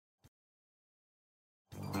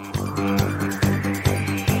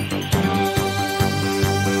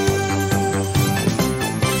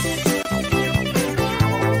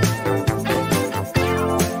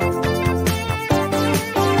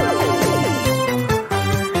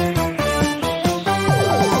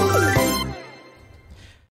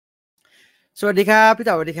สวัสดีครับพี่เ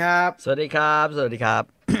ต๋อสวัสดีครับสวัสดีครับสวัสดีครับ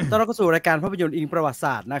ต้อนรับเข้าสู่รายการภาพยนตร์อิงประวัติศ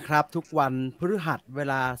าสตร์นะครับทุกวันพฤหัสเว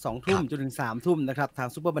ลา2คทุ่มรับจนถึง3ทุ่มนะครับทาง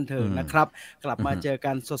ซุปเปอร์บันเทิงอืมนะครับกลับอือฮึมาเจอ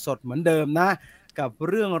กันสดๆเหมือนเดิมนะกับ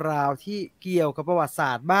เรื่องราวที่เกี่ยวกับประวัติศ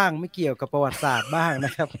าสตร์บ้างไม่เกี่ยวกับประวัติศาสตร์บ้างน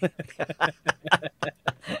ะครับ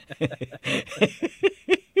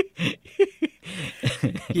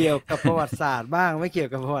เกี่ยวกับประวัติศาสตร์บ้างไม่เกี่ยว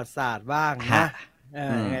กับประวัติศาสตร์บ้างฮะนะอื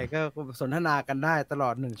มยังไงก็สนทนากันได้ตลอ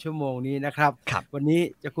ด1ชั่วโมงนี้นะครับครับวันนี้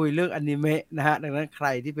จะคุยเรื่องอนิเมะนะฮะดังนั้นใคร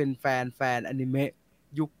ที่เป็นแฟนอนิเมะ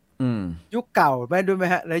ยุคอืมยุคเก่าไม่ด้วยไหม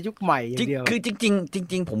ฮะและยุคใหม่อย่าจริงเดียวคือจ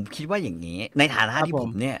ริงผมคิดว่าอย่างนี้ในฐานะครับที่ผม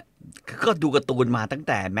ผมเนี่ยก็ดูการ์ตูนมาตั้งแ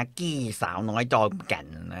ต่แม็กกี้สาวน้อยจอมแก่น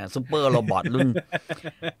นะซูเปอร์โรบอท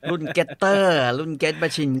รุ่นเกตเตอร์รุ่นเกตบา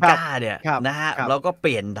ชินครับก้าเนี่ยครับนะฮะครับแล้วก็เป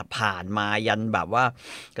ลี่ยนผ่านมายันแบบว่า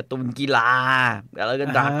การ์ตูนกีฬาแล้วก็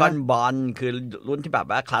ดราก้อนบอลคือรุ่นที่แบบ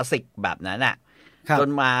ว่าคลาสสิกแบบนั้นน่ะ ครับจน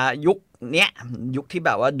มายุคเนี้ยยุคที่แ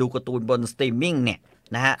บบว่าดูการ์ตูนบนสตรีมมิ่งเนี่ย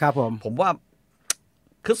นะฮะครับผม ผมว่า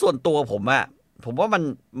คือส่วนตัวผมว่า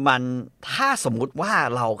มันถ้าสมมุติว่า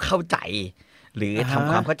เราเข้าใจ หรือท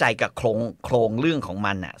ำความเข้าใจกับโครงเรื่องของ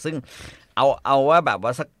มันน่ะซึ่งเอาว่าแบบว่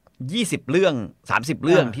าสัก20เรื่อง30เ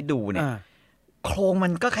รื่องที่ดูเนี่ยโครงมั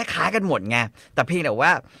นก็คล้ายๆกันหมดไงแต่เพียงแต่ว่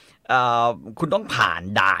าคุณต้องผ่าน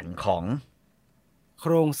ด่านของโค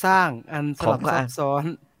รงสร้างอันสลับซับซ้อน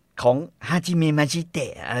ของฮาจิเมะมาจิเต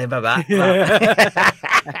ะอะไรแบบว่า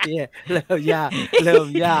เริ่มย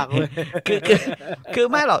ากเว้ยคือ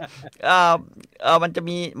ไม่หรอกมันจะ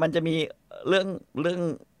มีเรื่อง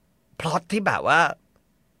พล็อตที่แบบว่า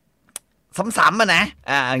ซ้ำๆอะนะ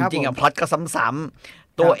จริงๆพล็อตก็ซ้ำ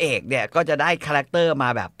ๆตัวเอกเนี่ยก็จะได้คาแรคเตอร์มา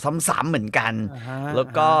แบบซ้ำๆเหมือนกันแล้ว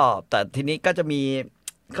ก็แต่ทีนี้ก็จะ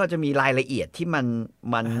มีรายละเอียดที่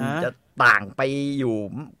มันจะต่างไปอยู่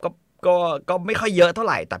ก็ไม่ค่อยเยอะเท่าไ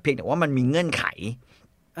หร่แต่เพียงแต่ว่ามันมีเงื่อนไข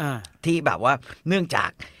ที่แบบว่าเนื่องจา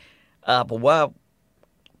กผมว่า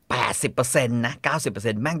 80% นะ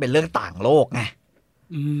 90% แม่งเป็นเรื่องต่างโลกไง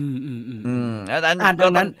แล้วดั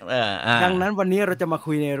งนั้นวันนี้เราจะมา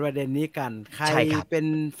คุยในประเด็นนี้กันใครเป็น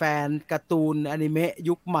แฟนการ์ตูนอนิเมะ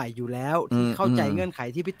ยุคใหม่อยู่แล้วที่เข้าใจเงื่อนไข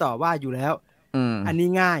ที่พี่ต่อว่าอยู่แล้วอันนี้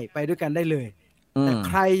ง่ายไปด้วยกันได้เลยแต่ใ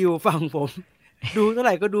ครอยู่ฝั่งผมดูเท่าไห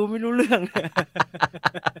ร่ก็ดูไม่รู้เรื่อง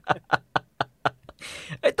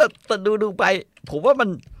แต่ดูไปผมว่า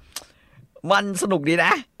มันสนุกดีน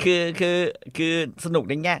ะคือสนุก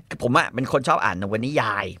ในแง่คือผมเป็นคนชอบอ่านนวนิย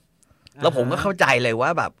ายแล้วผมก็เข้าใจเลยว่า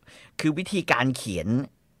แบบคือวิธีการเขียน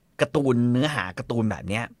การ์ตูนเนื้อหาการ์ตูนแบบ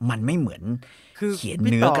เนี้ยมันไม่เหมือนเขียน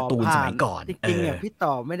เนื้อการ์ตูนสมัยก่อนจริงๆพี่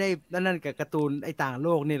ต่อไม่ได้นั่นกับการ์ตูนไอ้ต่างโล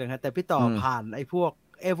กนี่แหละครับแต่พี่ต่อผ่านไอ้พวก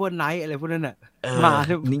เอเวอร์ไนท์อะไรพวกนั้นน่ะมา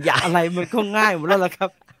นิยายอะไรมันก็ง่ายหมดแล้วล่ะครับ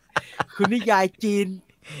คือนิยายจีน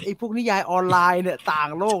ไอ้พวกนิยายออนไลน์เนี่ยต่าง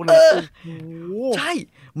โลกเนี่ยใช่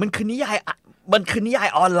มันคือนิยาย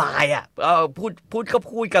ออนไลน์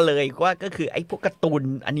พูดกันเลยว่าก็คือไอ้พวกการ์ตูน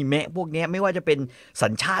อนิเมะพวกนี้ไม่ว่าจะเป็นสั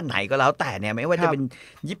ญชาติไหนก็แล้วแต่เนี่ยไม่ว่าจะเป็น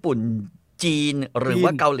ญี่ปุ่นจีนหรือว่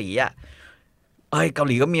าเกาหลีเกา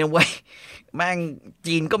หลีก็มีนะเว้ยแม่ง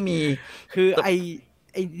จีนก็มีคือไ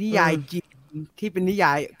อ้นิยายจีนที่เป็นนิย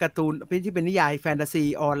ายการ์ตูนที่เป็นนิยายแฟนตาซี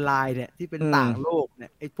ออนไลน์เนี่ยที่เป็นต่างโลกเนี่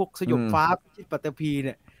ยไอ้พวกสยบฟ้าพิชิตปัตตภีเ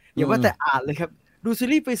นี่ยอย่าว่าแต่อ่านเลยครับดูซี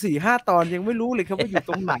รีส์ไป 4-5 ตอนยังไม่รู้เลยครับว่าอยู่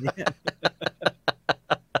ตรงไหน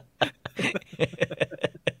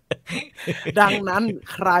ดังนั้น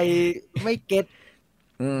ใครไม่เก็ต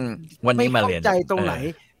วันนี้มาเรียนไม่เข้าใจตรงไหน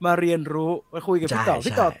มาเรียนรู้มาคุยกับพี่ต่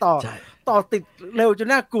อติดเร็วจน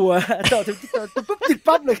น่ากลัวต่อถึงปุ๊บติด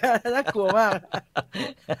ปั๊บเลยค่ะน่ากลัวมาก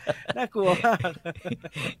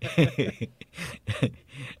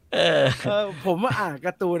ผมอ่านก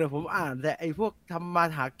าร์ตูนผมอ่านแต่ไอ้พวกทำมา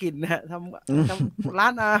หากินนะทำร้า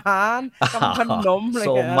นอาหารทำขนมอะไรโ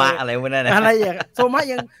ซมะอะไรพวกนั้นอะไรอย่างโซมะ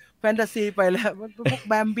ยังแฟนตาซีไปแล้วพวก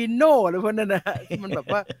แบมบิโน่อะไรพวกนั้นนะมันแบบ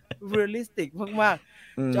ว่าเรียลลิสติกมาก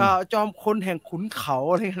ๆจอมคนแห่งขุนเขา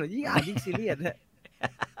อะไรอย่างเงี้ยยิ่งอ่านยิ่งซีเรียสเนี่ย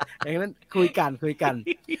อย่างนั้นคุยกัน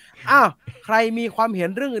อ้าวใครมีความเห็น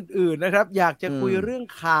เรื่องอื่นๆนะครับอยากจะคุยเรื่อง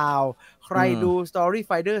ข่าวใครดู Story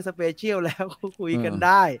Finder Special แล้วก็คุยกันไ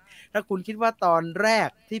ด้ถ้าคุณคิดว่าตอนแรก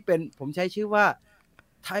ที่เป็นผมใช้ชื่อว่า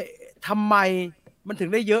ทำไมมันถึง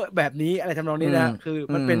ได้เยอะแบบนี้อะไรทำนองนี้นะคือ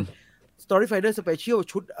มันเป็น Story Finder Special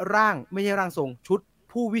ชุดร่างไม่ใช่ร่างทรงชุด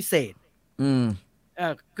ผู้วิเศษ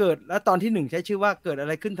เกิดแล้วตอนที่1ใช้ชื่อว่าเกิดอะ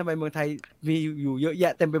ไรขึ้นทำไมเมืองไทยมีอยู่เยอะแย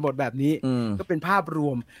ะเต็มไปหมดแบบนี้ก็เป็นภาพร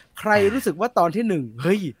วมใครรู้สึกว่าตอนที่1เ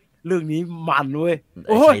ฮ้ยเรื่องนี้มันเว้ย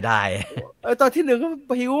ใช้ได้ตอนที่1ก็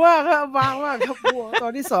ผิวมากครับบางมากครับตอ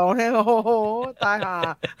นที่2เนี่ยโอ้โหตายห่า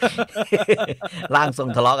ร่างทรง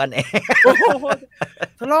ทะเลาะกันเอง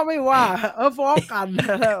ทะเลาะไม่ว่าฟ้องกัน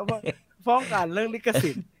เรื่องลิข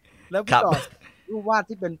สิทธิ์ แล้วพี่ต่อรูปวาด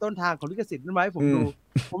ที่เป็นต้นทางของลิขสิทธิ์นั้นมาให้ผมดู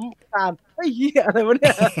ผมอ่านไอ้เหี้ยอะไรวะเ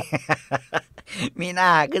นี่ยมีหน้า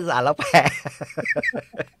ขึ้นศาลแล้วแพ้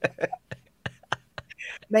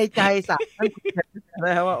ในใจสั่งท่านคุณน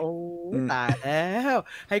ะครับว่าโอ้ตายแล้ว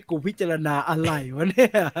ให้กูพิจารณาอะไรวะเนี่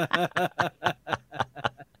ย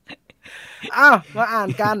อ้าวมาอ่าน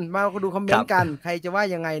กันมาดูคอมเมนต์กันใครจะว่า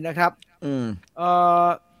ยังไงนะครับ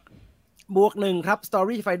บวก1ครับ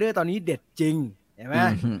Story Fighter ตอนนี้เด็ดจริงเห็นไหม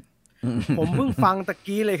ผมเพิ่งฟังตะ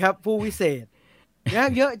กี้เลยครับผู้วิเศษ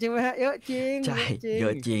เยอะจริงไหมฮะเยอะจริงใช่เยอ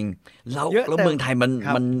ะจริงแล้วเมืองไทย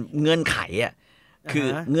มันเงื่อนไขอ่ะคือ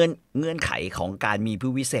เงื่อนไขของการมี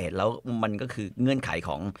ผู้วิเศษแล้วมันก็คือเงื่อนไขข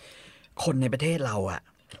องคนในประเทศเราอ่ะ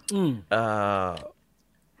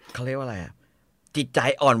เขาเรียกว่าอะไรอ่ะจิตใจ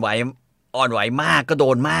อ่อนไหวมากก็โด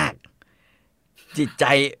นมากจิตใจ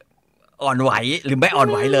อ่อนไหวหรือไม่อ่อน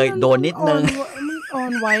ไหวเลยโดนนิดนึงอ่อ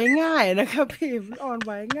นไหวง่ายนะครับพี่อ่อนไห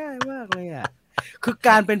วง่ายมากเลยอ่ะคือก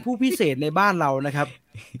ารเป็นผู้พิเศษในบ้านเรานะครับ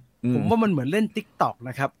ผมว่ามันเหมือนเล่น TikTok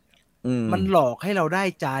นะครับมันหลอกให้เราได้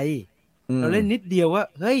ใจเราเล่นนิดเดียวว่า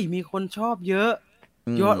เฮ้ยมีคนชอบเยอะ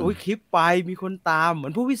ยอดคลิปไปมีคนตามเหมือ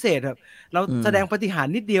นผู้พิเศษครับเราแสดงปาฏิหาริ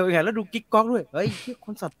ย์นิดเดียวเองแล้วดูกิ๊กก๊อกด้วยเฮ้ยค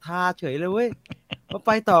นศรัทธาเฉยเลยเว้ยมาไ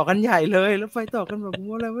ปต่อกันใหญ่เลยแล้วไปต่อกันแบบ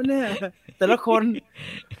อะไรวะเนี่ยแต่ละคน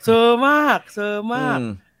เซอร์มาก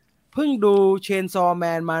เพิ่งดูเชนซอว์แม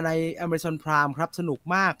นมาใน Amazon Prime ครับสนุก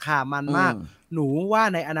มากค่ะมันมากหนูว่า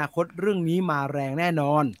ในอนาคตเรื่องนี้มาแรงแน่น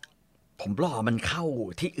อนผมรอมันเข้า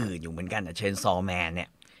ที่อื่นอยู่เหมือนกันเชนซอว์แมนเนี่ย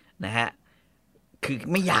นะฮะคือ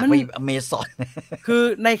ไม่อยากไปอเมซอนคือ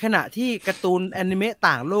ในขณะที่การ์ตูนแอนิเมะ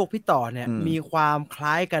ต่างโลกพี่ต่อเนี่ยมีความค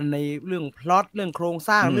ล้ายกันในเรื่องพล็อตเรื่องโครงส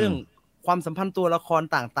ร้างเรื่องความสัมพันธ์ตัวละคร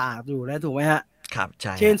ต่างๆอยู่แล้วถูกไหมฮะครับใ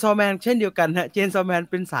ช่เชนซอว์แมนเช่นเดียวกันฮะเชนซอว์แมน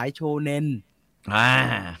เป็นสายโชเน็น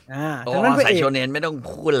ดังนั้นพระเอกโชเน็นไม่ต้อง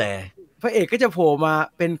พูดเลยพระเอกก็จะโผล่มา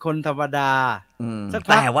เป็นคนธรรมดา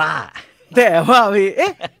แต่ว่า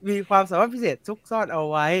มีความสามารถพิเศษซุกซ่อนเอา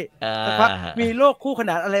ไว้สักพักมีโลกคู่ข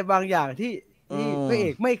นานอะไรบางอย่างที่พระเอ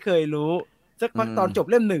กไม่เคยรู้สักพักตอนจบ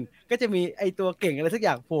เล่ม1ก็จะมีไอตัวเก่งอะไรสักอ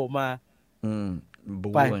ย่างโผล่มา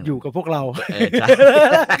ไปอยู่กับพวกเรา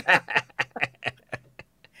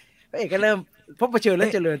พระเอกก็เริ่มพบเผชิญและ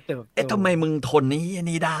เจริญเติบโตทำไมมึงทน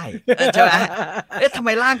นี่ได้ใช่ไหมทำไม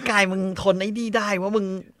ร่างกายมึงทนไอ้นี่ได้ว่ามึง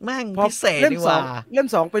แม่งพิเศษนี่ว่าเล่ม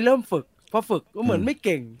2ไปเริ่มฝึกพอฝึกก็เหมือนไม่เ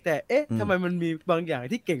ก่งแต่ทำไมมันมีบางอย่าง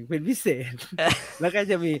ที่เก่งเป็นพิเศษแล้วก็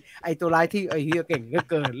จะมีไอตัวร้ายที่ไอเฮียเก่งก็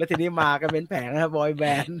เกินแล้วทีนี้มากันเป็นแผงนะบอยแบ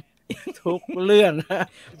นด์ทุกเรื่อง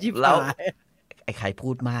ยิบหายไอใครพู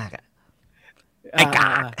ดมากอ่ะไอก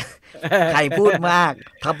ากใครพูดมาก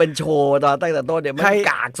ทำเป็นโชว์ตอนตั้งแต่ต้นเนี่ยมัน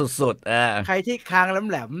กากสุดๆใครที่ค้าง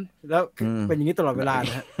แหลมๆแล้วเป็นอย่างนี้ตลอดเวลาน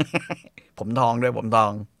ะฮะผมทองด้วยผมทอ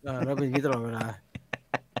งแล้วเป็นอย่างนี้ตลอดเวลา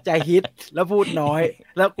ใจฮิตแล้วพูดน้อย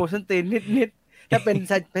แล้วโกสันตีนนิดถ้าเป็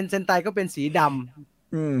นเซนไตก็เป็นสีด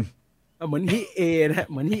ำเหมือนฮิเอนะ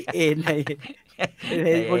เหมือนฮิเอใน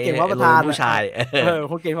คนเก่งพระประธานผู้ชาย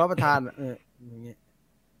คนเก่งพระประธานอย่างเงี้ย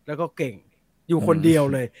แล้วก็เก่งอยู่คนเดียว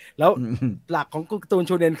เลยแล้วหลักของการ์ตูนโ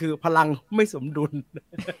ชเน็นคือพลังไม่สมดุล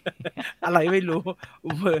อะไรไม่รู้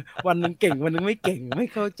วันนึงเก่งวันนึงไม่เก่งไม่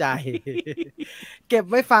เข้าใจเก็บ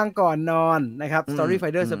ไว้ฟังก่อนนอนนะครับ Story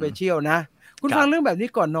Fighter Special นะคุณฟังเรื่องแบบนี้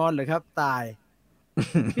ก่อนนอนเหรอครับตาย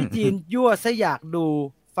พี่จีนยั่วซะอยากดู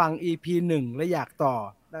ฟัง EP 1แล้วอยากต่อ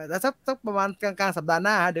แต่สักประมาณกลางๆสัปดาห์ห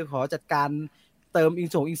น้าเดี๋ยวขอจัดการเติมอิน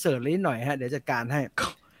เสิร์ตนิดหน่อยฮะเดี๋ยวจัดการให้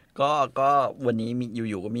ก็วันนี้มี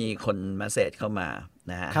อยู่ๆก็มีคนเมสเสจเข้ามา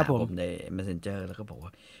นะฮะผมใน Messenger แล้วก็บอกว่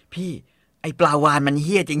าพี่ไอปลาวานมันเ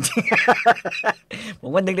ฮี้ยจริงๆผ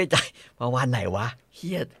มว่านึกในใจปลาวานไหนวะเ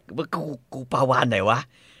ฮี้ยว่ากูปลาวานไหนวะ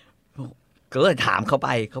ก็เลยถามเขาไป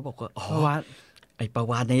เขาบอกว่าอ๋อไอปลา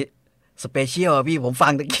วานในสเปเชียลพี่ผมฟั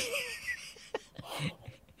งตะกี้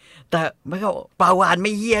แต่ไม่เขาปลาวานไ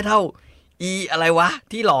ม่เฮี้ยเท่าอะไรวะ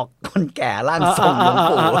ที่หลอกคนแก่ร่างทรงหลวง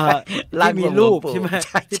ปู่ร่างมีรูปใช่ไหม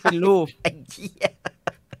ที่เป็นรูปไอ้เหี้ย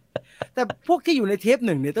แต่พวกที่อยู่ในเทป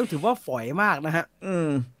1เนี่ยต้องถือว่าฝอยมากนะฮะ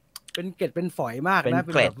เป็นเกล็ดเป็นฝอยมากนะเ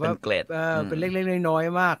ป็นแบบว่าเป็นเล็กๆน้อย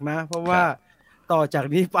ๆมากนะเพราะว่าต่อจาก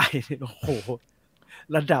นี้ไปโอ้โห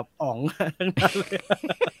ระดับอ๋องทั้งนั้นเลย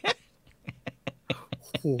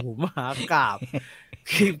โอ้โหมหากาพย์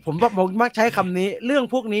คือผมมักใช้คำนี้เรื่อง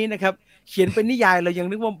พวกนี้นะครับเขียนเป็นนิยายเรายัง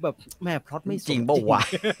นึกว่าแบบแม่พล็อตไม่จริงป่าววะ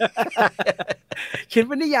เขียนเ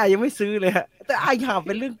ป็นนิยายยังไม่ซื้อเลยฮะแต่อยากเ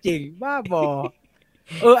ป็นเรื่องจริงบ้าบอ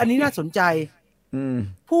อันนี้น่าสนใจ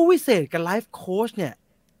ผู้วิเศษกับไลฟ์โค้ชเนี่ย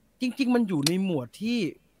จริงๆมันอยู่ในหมวดที่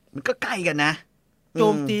มันก็ใกล้กันนะโจ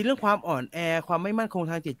มตีเรื่องความอ่อนแอความไม่มั่นคง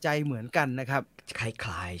ทางจิตใจเหมือนกันนะครับค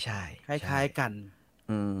ล้ายๆใช่คล้ายๆกัน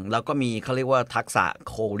แล้วก็มีเขาเรียกว่าทักษะ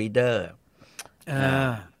โคลีเดอร์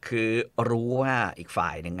คือรู้ว่าอีกฝ่า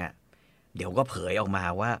ยหนึ่งเดี๋ยวก็เผยออกมา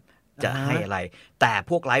ว่าจะให้อะไรแต่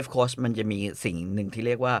พวกไลฟ์โค้ชมันจะมีสิ่งหนึ่งที่เ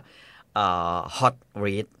รียกว่าhot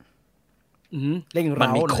read เร่งมันเร้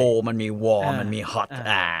ามีโคมันมีวอร์มันมีฮอต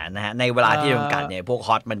นะฮะในเวลาที่จำกัดเนี่ยพวกฮ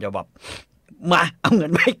อตมันจะแบบมาเอาเงิ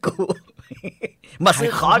นให้กู มาซื้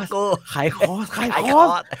อคอร์สกู ขายคอร์ส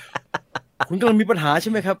คุณกำลังมีปัญหาใ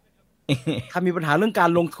ช่ไหมครับ ถ้ามีปัญหาเรื่องการ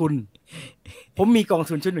ลงทุน ผมมีกอง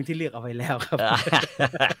ทุนชุดหนึ่งที่เลือกเอาไว้แล้วครับ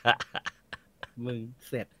มึง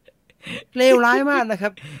เสร็จเลวร้ายมากนะครั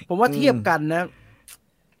บ ผมว่าเทียบกันนะ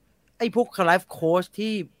ไอ้พวกไลฟ์โค้ช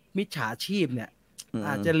ที่มิจฉาชีพเนี่ยอ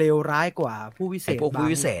าจจะเลวร้ายกว่าผู้วิเศษบา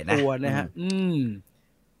งตัวนะฮะ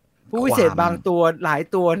ผู้วิเศษบางตัวหลาย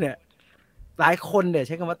ตัวเนี่ยหลายคนเนี่ยใ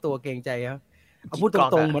ช้คำว่าตัวเกรงใจครับเอาพูดต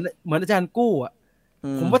รงๆเหมือนอาจารย์กู้อ่ะ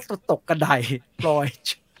ผมว่าตกกระไดปล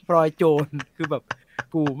อยโจรคือแบบ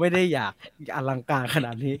กูไม่ได้อยากอลังการขน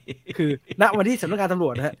าดนี้คือณวันที่สำนักงานตำร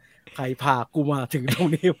วจนะฮะใครพากูมาถึงตรง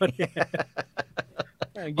นี้วะเนี่ย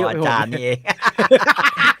อาจารย์นี่เอง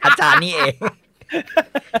อาจารย์นี่เอง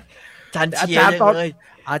อาจารย์เชียร์เลย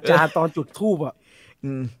อาจารย์ตอนจุดธูปอ่ะ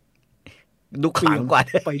ดูขลังกว่า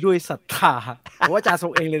ไปด้วยศรัทธาเพราะว่าอาจารย์ทร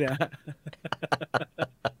งเองเลยเนี่ย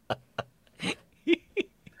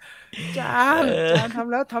อาจารย์ท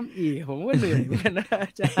ำแล้วทำอีกผมว่าเหนื่อยเหมือนกันนะอ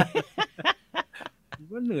าจารย์ผม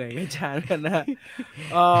ว่าเหนื่อยกับอาจารย์กันนะ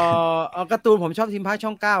การ์ตูนผมชอบทีมพาช่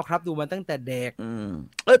อง9ครับดูมาตั้งแต่เด็ก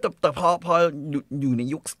แต่พออยู่ใน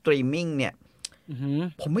ยุคสตรีมมิ่งเนี่ย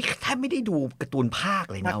ผมแทบไม่ได้ดูการ์ตูนภาค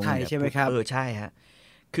เลยนะไทยใช่ไหมครับใช่ฮะ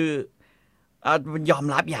คือยอม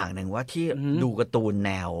รับอย่างหนึ่งว่าที่ดูการ์ตูนแ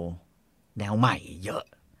นวใหม่เยอะ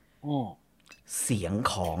เสียง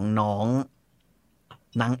ของน้อง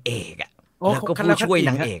นางเอกแล้วก็ผู้ช่วย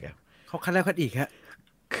นางเอกเขาคัดแล้วคัดอีกฮะ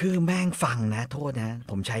คือแม่งฟังนะโทษนะ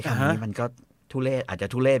ผมใช้คำนี้มันก็ทุเรศอาจจะ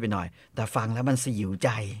ทุเรศไปหน่อยแต่ฟังแล้วมันสยิวใจ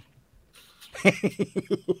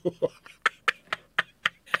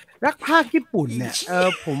รักภาคญี่ปุ่นเนี่ย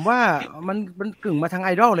ผมว่ามันกึ่งมาทางไอ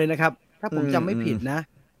ดอลเลยนะครับถ้าผมจำไม่ผิดนะ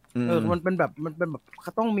มันเป็นแบบเข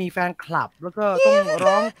าต้องมีแฟนคลับแล้วก็ต้อง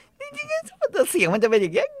ร้องเสียงมันจะเป็นอย่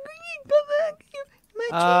างเงี้ย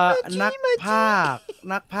นัก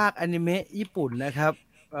ภาคอนิเมะญี่ปุ่นนะครับ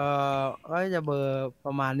ก็จะเบอร์ป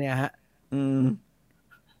ระมาณเนี่ยฮะ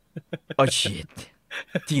โอ้ชิต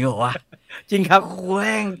จริงเหรอวะจริงครับแ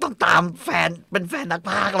ม่งต้องตามแฟนเป็นแฟนนัก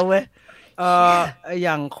ภาคแล้วเว้ยอ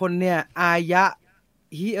ย่างคนเนี่ยอายะ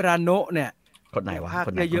ฮิราโนะเนี่ยคนไหนวะค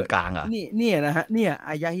นไหนคนกลางอ่ะนี่นะฮะเนี่ย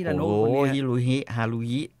อายะฮิราโนะคนนี้ฮิรุฮิฮารุ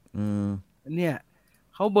ฮิเนี่ย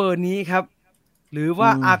เขาเบอร์นี้ครับหรือว่า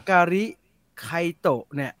อาการิไคโตะ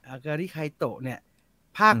เนี่ยอาการิไคโตะเนี่ย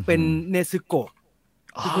ภาคเป็นเนซึโกะ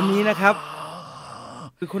คือคนนี้นะครับ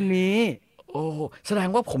คือคนนี้โอ้แสดง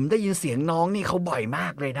ว่าผมได้ยินเสียงน้องนี่เขาบ่อยมา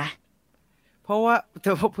กเลยนะเพราะว่า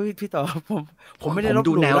พี่ต่อผมไม่ได้ลบห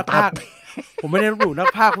ลู่นักพากย์ผมไม่ได้ลบหลู่นัก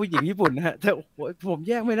พากย์ผู้หญิงญี่ปุ่นนะฮะแต่ผมแ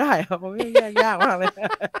ยกไม่ได้ครับผมแยกยากมากเลย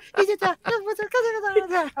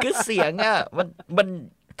คือเสียงมัน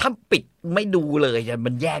ถ้าปิดไม่ดูเลย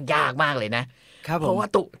มันแยกยากมากเลยนะเพราะว่า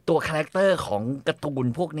ตัวคาแรคเตอร์ของการ์ตูน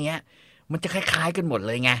พวกนี้มันจะคล้ายๆกันหมด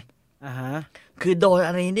เลยไงคือโดนอ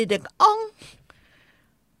ะไรนี่เด็ก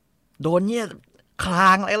โดนเนี่ยคลา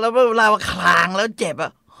งแล้วเวลาคลางแล้วเจ็บ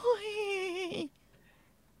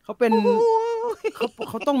เขาเป็น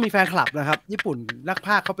เขาต้องมีแฟนคลับนะครับญี่ปุ่นนักพ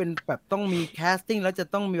ากย์เขาเป็นแบบต้องมีแคสติ้งแล้วจะ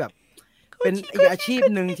ต้องมีแบบเป็นอีกอาชีพ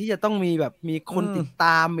หนึ่งที่จะต้องมีแบบมีคนติดต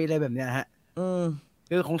ามมีอะไรแบบเนี้ยฮะ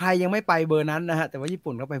คือของไทยยังไม่ไปเบอร์นั้นนะฮะแต่ว่าญี่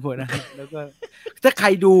ปุ่นเขาไปเบอร์นั้นแล้วก็ถ้าใคร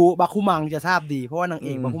ดูบาคุมังจะทราบดีเพราะว่านางเอ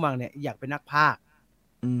กบาคุมังเนี่ยอยากเป็นนักพากย์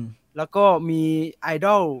แล้วก็มีไอด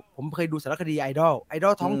อลผมเคยดูสารคดีไอดอ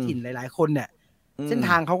ลท้องถิ่นหลายๆคนเนี่ยเส้นท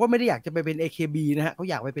างเขาก็ไม่ได้อยากจะไปเป็น AKB นะฮะเขา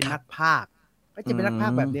อยากไปเป็นนักพากย์ก็จะเป็นนักพา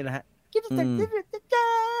กย์แบบนี้แหละฮะ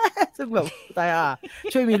ซึ่งแบบตาย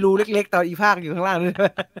ช่วยมีรูเล็กๆตอนอีพากอยู่ข้างล่างด้วย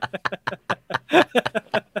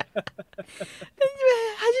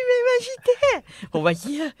ฮาจิเมะมาชิเตะผมว่าเ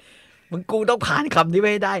ฮียมึงกูต้องผ่านคำนี้ไ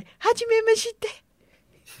ม่ได้ฮาจิเมะมาชิเตะ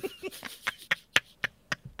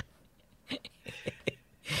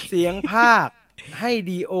เสียงภาคให้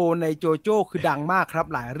ดีโอในโจโจ้คือดังมากครับ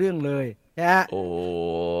หลายเรื่องเลยนะฮะโอ้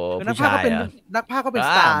นักพากย์ก็เป็น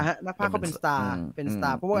สตาร์ฮะนักพากย์ก็เป็นสตา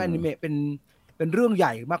ร์เพราะว่าอนิเมะเป็นเรื่องให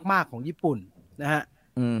ญ่มากๆของญี่ปุ่นนะฮะ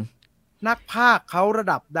นักพากย์เขาระ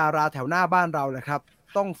ดับดาราแถวหน้าบ้านเราเลยครับ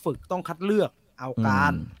ต้องฝึกต้องคัดเลือกเอากา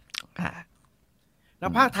รนั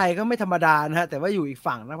กพากย์ไทยก็ไม่ธรรมดานะฮะแต่ว่าอยู่อีก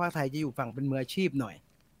ฝั่งนักพากย์ไทยจะอยู่ฝั่งเป็นมืออาชีพหน่อย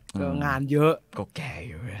ก็งานเยอะก็แก่อ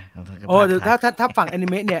ยู่ถ้าฝั่งอนิ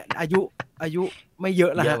เมะเนี่ยอายุไม่เยอ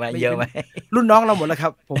ะแล้วฮะเยอะไหมรุ่นน้องเราหมดแล้วครั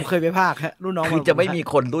บผมเคยไปพากย์ฮะรุ่นน้องคือจะไม่มี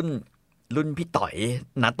คนรุ่น รุ่นพี่ต่อย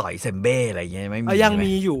นะต่อยเซมเบ้อะไรเงี้ยไม่มียัง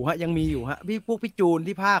มีอยู่ฮะยังมีอยู่ฮะพี่จูน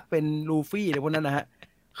ที่ภาคเป็นลูฟี่อะไรพวกนั้นนะฮะ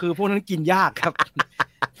คือพวกนั้นกินยากครับ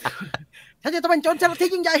ฉันจะต้องเป็นโจรที่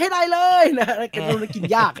ยิ่งใหญ่ให้ได้เลยนะกันดูกิน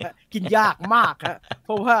ยากฮะกินยากมากฮะเพ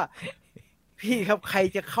ราะว่าพี่ครับใคร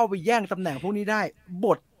จะเข้าไปแย่งตำแหน่งพวกนี้ได้บ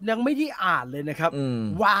ทยังไม่ได้อ่านเลยนะครับ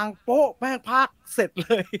วางโป๊ะแม่งภาคเสร็จเ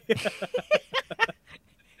ลย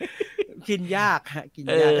กินยากฮะกิน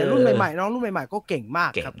ยากแต่รุ่นใหม่ๆน้องรุ่นใหม่ๆก็เก่งมา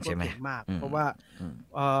กครับก็เก่งมากเพราะว่า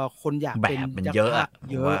คนอยากเป็นมันเยอะ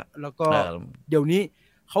แล้วก็เดี๋ยวนี้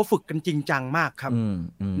เขาฝึกกันจริงจังมากครับ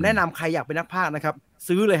แนะนำใครอยากเป็นนักพากย์นะครับ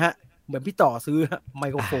ซื้อเลยฮะเหมือนพี่ต่อซื้อไม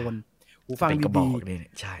โครโฟนหูฟังดี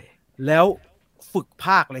ๆใช่แล้วฝึกพ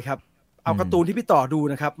ากย์เลยครับเอาการ์ตูนที่พี่ต่อดู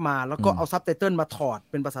นะครับมาแล้วก็เอาซับไตเติลมาถอด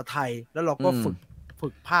เป็นภาษาไทยแล้วเราก็ฝึ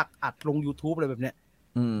กพากย์อัดลง YouTube อะไรแบบเนี้ย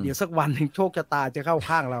เดี๋ยวสักวันหนึ่งโชคชะตาจะเข้า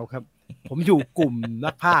ข้างเราครับผมอยู่กลุ่ม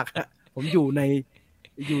นักพากย์ผมอยู่ใน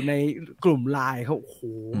กลุ่มไลน์เขาโอ้โห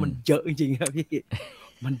มันเยอะจริงๆครับพี่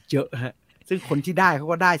มันเยอะฮะซึ่งคนที่ได้เขา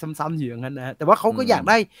ก็ได้ซ้ำๆอยู่อย่างนั้นนะฮะแต่ว่าเขาก็อยาก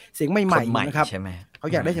ได้เสียงใหม่ๆนะครับเขา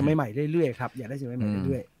อยากได้เสียงใหม่ๆเรื่อยๆครับอยากได้เสียงใหม่ๆเ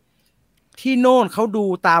รื่อยๆที่โน่นเขาดู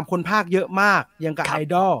ตามคนพากย์เยอะมากยังกับไอ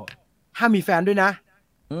ดอลห้ามมีแฟนด้วยนะ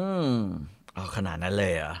เอาขนาดนั้นเล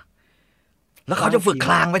ยเหรอแล้วเขาจะฝึกค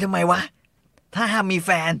ลางไว้ทำไมวะถ้าห้ามมีแ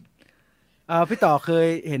ฟนพี่ต่อเคย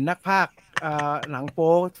เห็นนักพากย์หนังโ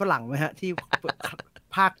ป๊ฝรั่งไหมฮะที่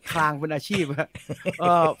พากย์คลางเป็นอาชีพฮะ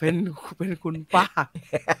เป็นคุณป้า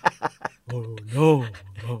โอ้ no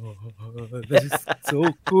that is so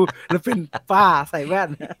cool แล้วเป็นป้าใส่แว่น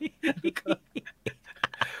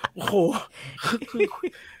โอ้โหคือ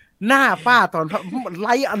หน้าป้าตอนไ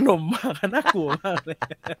ล่อารมณ์มากน่ากลัวมากเลย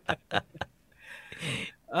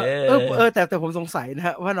แต่ผมสงสัยนะฮ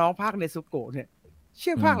ะว่าน้องภาคเนซุโกะเนี่ย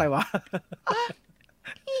ชื่อภาคอะไรวะ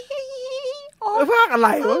ภาคอะไร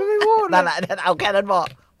วะไม่พูดนั่นแหละเอาแค่นั้นบอก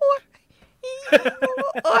โอ้ย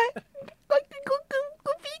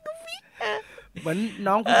เหมือน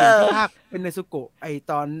น้องผู้หญิงที่ภาคเป็นเนซุโกะไอ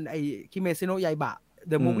ตอนไอคิเมซิโนะยาอิบะเ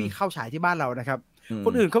ดอะมูฟวี่เข้าฉายที่บ้านเรานะครับค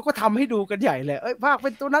นอื่นเขาก็ทำให้ดูกันใหญ่เลยภาคเป็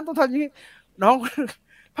นตัวนั้นต้องทำอย่างนี้น้อง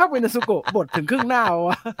ภาคเป็นเนซุโกะบทถึงครึ่งหน้า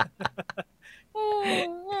วะ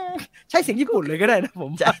ใช้เสียงญี่ปุ่นเลยก็ได้นะผ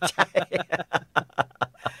มใช่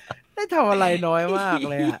ได้ทำอะไรน้อยมาก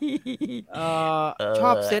เลยอ่ะช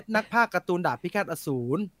อบเซตนักพากย์การ์ตูนดาบพิฆาตอสู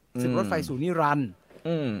รศึกรถไฟสู่นิรันดร์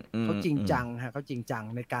เขาจริงจังฮะเขาจริงจัง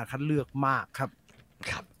ในการคัดเลือกมากครับ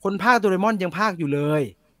คนพากย์โดเรมอนยังพากย์อยู่เลย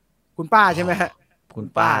คุณป้าใช่ไหมฮะคุณ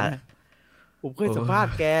ป้าผมเคยสัมภาษ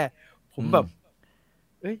ณ์แกผมแบบ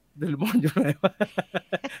โดเรมอนอยู่ไหนวะ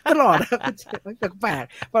ตลอดนะแปลก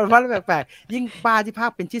ๆประมาณแปลกๆยิ่งป้าที่พา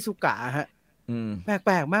กย์เป็นชิซุกะฮะแป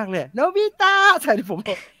ลกๆมากเลยโนบิตะใช่ที่ผมบ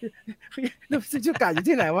อกชิซุกะอยู่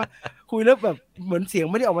ที่ไหนวะคุยแล้วแบบเหมือนเสียง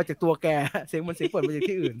ไม่ได้ออกมาจากตัวแกเสียงมันเสียงเปิดมาจาก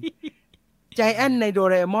ที่อื่นใจแอนในโด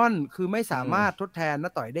เรมอนคือไม่สามารถทดแทนน้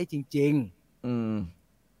าต่อยได้จริง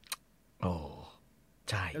โอ้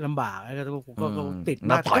ใช่ลำบากก็ติด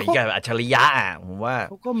น้าต่อยกับอัจฉริยะผมว่า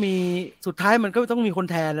เขาก็มีสุดท้ายมันก็ต้องมีคน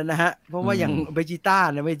แทนแล้วนะฮะเพราะว่าอย่างเบจิต้า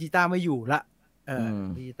เนี่ยเบจิต้าไม่อยู่ละ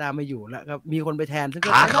เบจิต้าไม่อยู่แล้วก็มีคนไปแทนซึ่งก็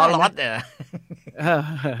ขาเขาล็อตเนี่ย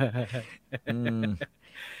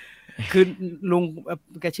คือลุง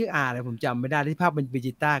แกชื่ออาอะไรผมจำไม่ได้ที่ภาพเป็นเบ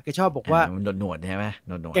จิต้าแกชอบบอกว่าหนวดใช่ไหมห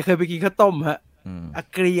นวดแกเคยไปกินข้าวต้มฮะอา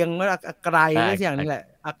เกรียงแล้วอาไกรแล้วสักอย่างนี่แหละ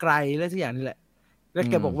อาไกรแล้วสักอย่างนี่แหละแล้ว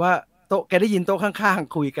แกบอกว่าโต๊ะแกได้ยินโต๊ะข้าง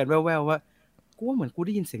ๆคุยกันแว่วๆว่ากูว่าเหมือนกูไ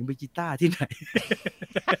ด้ยินเสียงเบจิต้าที่ไหน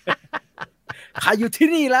ข้าอยู่ที่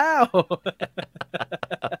นี่แล้ว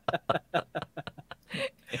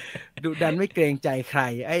ดุดันไม่เกรงใจใคร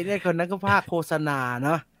ไอ้เนี่ยคนนั้นก็ภาคโฆษณาเน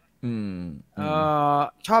าะ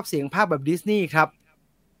ชอบเสียงภาคแบบดิสนีย์ครับ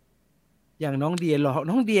อย่างน้องเดียหรอ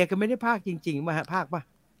น้องเดียก็ไม่ได้ภาคจริงๆมาฮะภาคป่ะ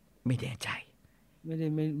ไม่แน่ใจ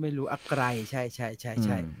ไม่รู้อักไกรใ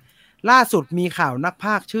ช่ล่าสุดมีข่าวนักพ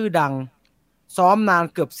ากย์ชื่อดังซ้อมนาน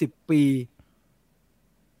เกือบ10 ปี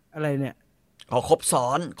อะไรเนี่ยครบซ้อ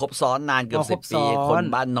นนานเกือบ10 ปีคน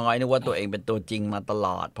บ้านน้อยนึกว่าตัวเองเป็นตัวจริงมาตล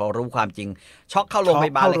อดพอรู้ความจริงช็อกเข้าโรงพ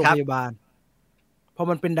ยาบาลเลยครับเพราะ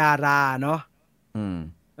มันเป็นดาราเนาะ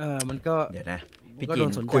มันก็เดี๋ยวนะพี่จีน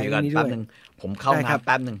คุยกันแป๊บนึงผมเข้าน้ำแ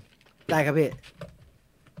ป๊บนึงได้ครับพี่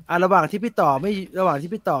ระหว่างที่พี่ต่อไ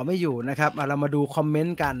ม่อยู่นะครับเรามาดูคอมเมน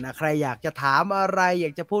ต์กันนะใครอยากจะถามอะไรอย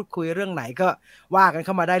ากจะพูดคุยเรื่องไหนก็ว่ากันเ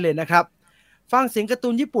ข้ามาได้เลยนะครับฟังเสียงการ์ตู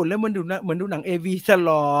นญี่ปุ่นแล้วเหมือนดูหนัง AV ต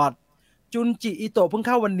ลอดจุนจิอิโตะเพิ่งเ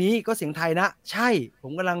ข้าวันนี้ก็เสียงไทยนะใช่ผ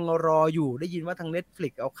มกำลังรออยู่ได้ยินว่าทาง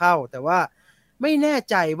Netflix เอาเข้าแต่ว่าไม่แน่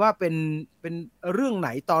ใจว่าเป็นเรื่องไหน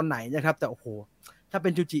ตอนไหนนะครับแต่โอ้โหถ้าเป็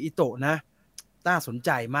นจุนจิอิโตะนะน่าสนใจ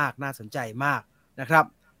มากนะครับ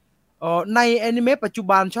ในแอนิเมะปัจจุ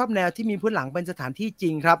บันชอบแนวที่มีพื้นหลังเป็นสถานที่จริ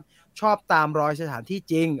งครับชอบตามรอยสถานที่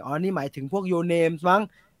จริงนี่หมายถึงพวกโยเนมมั้ง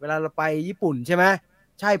เวลาเราไปญี่ปุ่นใช่ไหม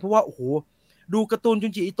ใช่เพราะว่าโอ้โหดูการ์ตูนจุ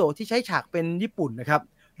นจิอิโตะที่ใช้ฉากเป็นญี่ปุ่นนะครับ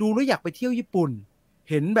ดูแล้วอยากไปเที่ยวญี่ปุ่น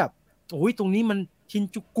เห็นแบบโอ้ยตรงนี้มันชิน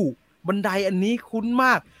จูกุบันไดอันนี้คุ้นม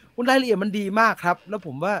ากรายละเอียดมันดีมากครับแล้วผ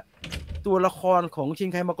มว่าตัวละครของชิน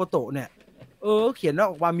ไคมาโกโตะเนี่ยเขียน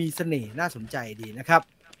ออกมามีเสน่ห์น่าสนใจดีนะครับ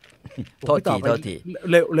โทษที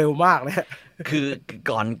เร็วมากเลยคือ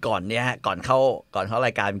ก่อนเนี่ยก่อนเข้าร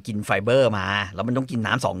ายการกินไฟเบอร์มาแล้วมันต้องกิน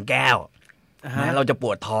น้ำ2 แก้วนะเราจะป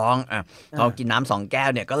วดท้องเรากินน้ำ2 แก้ว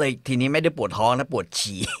เนี่ยก็เลยทีนี้ไม่ได้ปวดท้องนะปวด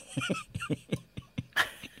ฉี่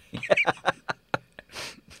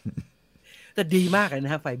แต่ดีมากเลยน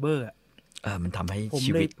ะฮะไฟเบอร์มันทำให้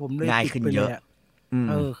ชีวิตง่ายขึ้นเยอะ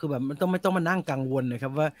คือแบบมันไม่ต้องมานั่งกังวลนะครั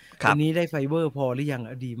บว่าวันนี้ได้ไฟเบอร์พอหรือยัง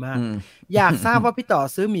ดีมากอยากทราบว่าพี่ต่อ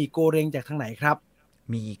ซื้อหมี่โกเร็งจากทางไหนครับ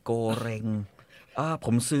หมี่โกเร็งผ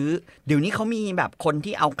มซื้อเดี๋ยวนี้เขามีแบบคน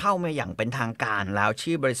ที่เอาเข้ามาอย่างเป็นทางการแล้ว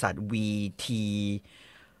ชื่อบริษัท VT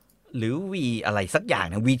หรือ V อะไรสักอย่าง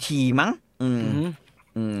นะ VT มั้ง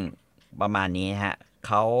ประมาณนี้ฮะเ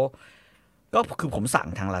ขาก็คือผมสั่ง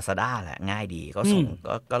ทาง Lazada แหละง่ายดีก็ส่ง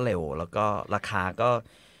ก็เร็วแล้วก็ราคาก็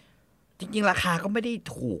จริงๆราคาก็ไม่ได้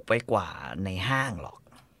ถูกไปกว่าในห้างหรอก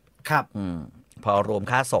ครับพอรวม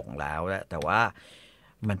ค่าส่งแล้วแต่ว่า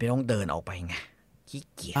มันไม่ต้องเดินออกไปไงขี้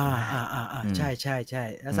เกียจใช่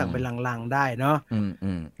แล้วสั่งเป็นลังๆได้เนาะ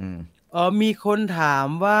มีคนถาม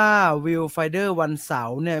ว่าวิวไฟเดอร์วันเสา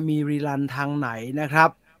ร์เนี่ยมีรีรันทางไหนนะครับ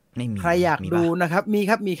ใครอยากดูนะครับมี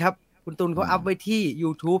ครับคุณตุลเขาอัพไว้ที่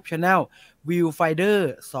YouTube Channel Viewfinder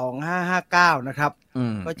 2559นะครับ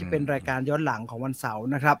ก็จะเป็นรายการย้อนหลังของวันเสาร์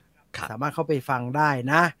นะครับสามารถเข้าไปฟังได้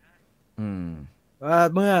นะ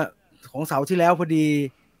เมื่อของเสาร์ที่แล้วพอดี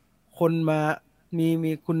คนมา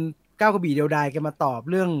มีคุณก้าวกระบี่เดียวดายแกมาตอบ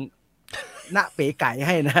เรื่องณเป๋ไก่ใ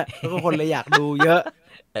ห้นะแล้วก็คนเลยอยากดูเยอะ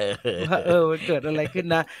เกิดอะไรขึ้น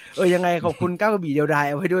นะยังไงขอบคุณก้าวกระบี่เดียวดาย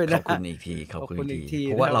เอาไว้ด้วยนะขอบคุณอีกทีเ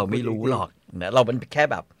พราะว่าเราไม่รู้หรอกนะเราเป็นแค่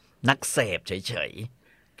แบบนักเสพเฉย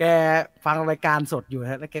ๆแกฟังรายการสดอยู่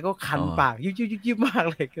ฮะแล้วแกก็คันปากยิบมาก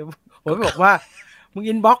เลยผมบอกว่ามึง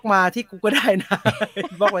อินบ็อกมาที่กูก็ได้นะ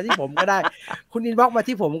อินบ็อกมาที่ผมก็ได้คุณอินบ็อกมา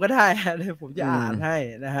ที่ผมก็ได้ผมจะอ่านให้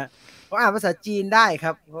นะฮะเขาอ่านภาษาจีนได้ค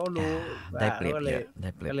รับเขารู้ได้เปรียบเยอะ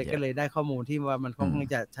ก็เลยได้ข้อมูลที่ว่ามันค่อนข้าง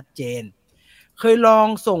จะชัดเจนเคยลอง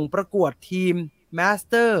ส่งประกวดทีมมาส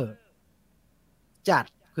เตอร์จัด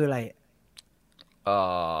คืออะไร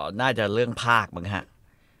น่าจะเรื่องภาคมั้งฮะ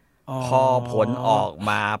พอผลออก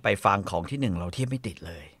มาไปฟังของที่1เราเทียบไม่ติด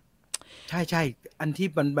เลยใช่อันที่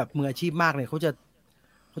มันแบบมืออาชีพมากเลยเขา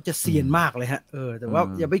จะเซียนมากเลยฮะแต่ว่า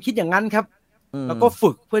อย่าไปคิดอย่างนั้นครับแล้วก็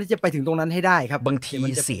ฝึกเพื่อที่จะไปถึงตรงนั้นให้ได้ครับบางที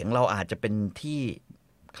เสียงเราอาจจะเป็นที่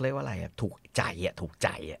เขาเรียกว่าอะไรถูกใจถูกใ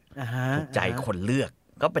จคนเลือก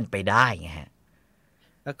ก็เป็นไปได้ไงฮะ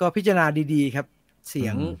แล้วก็พิจารณาดีๆครับเสีย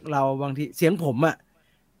งเราบางทีเสียงผมอ่ะ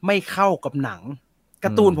ไม่เข้ากับหนังก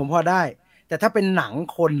าร์ตูนผมพอได้แต่ถ้าเป็นหนัง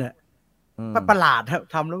คนอ่ะประหลาด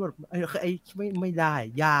ทำแล้วแบบไม่ได้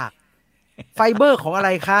ยากไฟเบอร์ของอะไร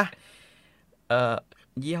คะ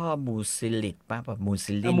ยี่ห้อมูซิลินป่ะมู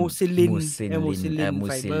ซิลิน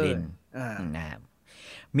นะครับ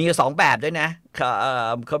มี2แบบด้วยนะ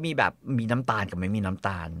เขามีแบบมีน้ำตาลกับไม่มีน้ำต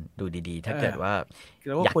าลดูดีๆถ้าเกิดว่า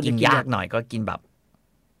อยากกินยากหน่อยก็กินแบบ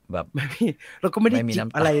เราก็ไม่ได้จิบ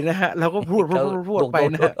อะไรนะฮะเราก็พูดไป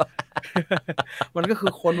นะมันก็คื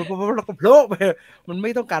อคนเราก็โผล่ไปมันไม่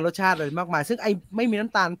ต้องการรสชาติอะไรมากมายซึ่งไม่มีน้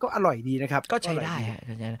ำตาลก็อร่อยดีนะครับก็ใช้ได้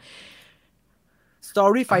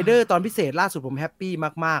Story Finder ตอนพิเศษล่าสุดผมแฮปปี้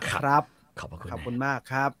มากๆครับขอบคุณมาก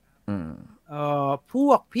ครับพว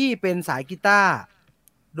กพี่เป็นสายกีตาร์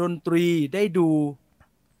ดนตรีได้ดู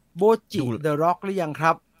โบจิเดอะร็อกหรือยังค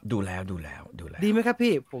รับดูแล้วดีไหมครับ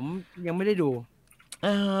พี่ผมยังไม่ได้ดู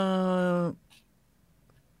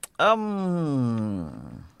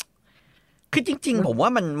คือจริงๆผมว่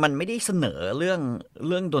ามันไม่ได้เสนอเ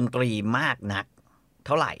รื่องดนตรีมากนักเ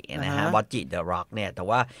ท่าไหร่นะฮะ Watch It The Rock เนี่ยแต่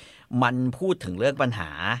ว่ามันพูดถึงเรื่องปัญหา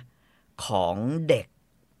ของเด็ก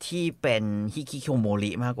ที่เป็นฮิคิโคโม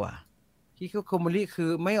ริมากกว่าฮิคิโคโมริคือ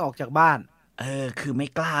ไม่ออกจากบ้านคือไม่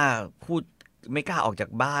กล้าพูดไม่กล้าออกจาก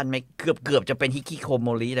บ้านไม่เกือบจะเป็นฮิคิโคโม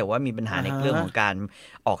ริแต่ว่ามีปัญหาในเรื่องของการ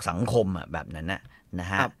ออกสังคมแบบนั้นนะ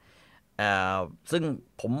ฮะซึ่ง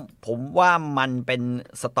ผมว่ามันเป็น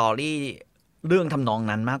สตอรี่เรื่องทำนอง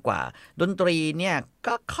นั้นมากกว่าดนตรีเนี่ย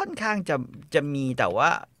ก็ค่อนข้างจะมีแต่ว่า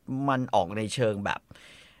มันออกในเชิงแบบ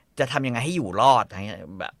จะทำยังไงให้อยู่รอด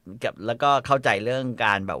แบบแล้วก็เข้าใจเรื่องก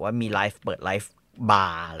ารแบบว่ามีเปิดไลฟ์บา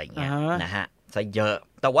ร์อะไรเงี้ยนะฮะซะเยอะ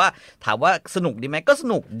แต่ว่าถามว่าสนุกดีไหมก็ส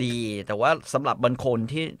นุกดีแต่ว่าสำหรับบางคน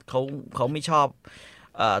ที่เขาไม่ชอบ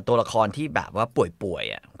ตัวละครที่แบบว่าป่วย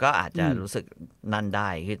ๆอ่ะก็อาจจะรู้สึกนั่นได้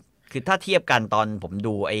คือถ้าเทียบกันตอนผม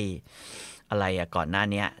ดูไอ้อะไรอ่ะก่อนหน้า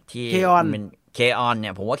นี้ที่มันเคออนเนี่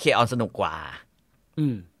ยผมว่าเคออนสนุกกว่า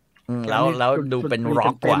แล้วดูเป็นร็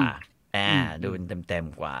อกกว่าดูเป็นเต็ม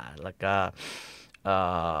ๆกว่าแล้วก็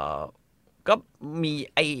ก็มี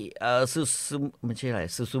ไอซูมันชื่ออะไร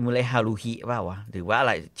ซูมูเรฮารุฮิเปล่าวะหรือว่าอะไ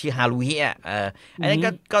รชื่อฮารุฮิอ่ะอันนี้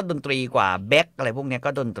ก็ดนตรีกว่าเบคอะไรพวกนี้ก็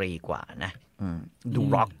ดนตรีกว่านะดู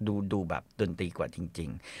ร็อกดูแบบดนตรีกว่าจริง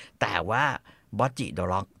ๆแต่ว่าบอจิเดอะ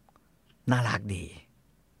ร็อกน่ารักดี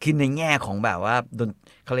คือในแง่ของแบบว่า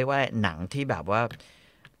เขาเรียกว่าหนังที่แบบว่า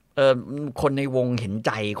คนในวงเห็นใ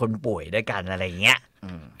จคนป่วยด้วยกันอะไรเงี้ย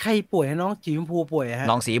ใครป่วยน้องสีชมพูป่วยฮะ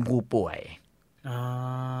น้องสีชมพูป่วย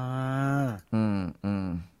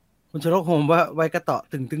คุณชโลกผมว่าไวกระเตาะ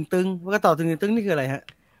ตึงไวกระเตาะตึงนี่คืออะไรฮะ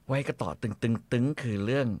ไวกระเตาะตึงคือเ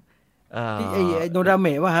รื่องที่ไอโนดาเม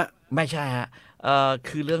ะวะฮะไม่ใช่ฮะ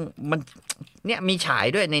คือเรื่องมันเนี่ยมีฉาย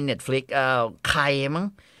ด้วยใน Netflix ใครมั้ง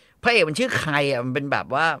พระเอกมันชื่อใครอ่ะมันเป็นแบบ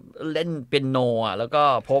ว่าเล่นเปียโนอ่ะแล้วก็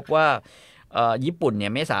พบว่าญี่ปุ่นเนี่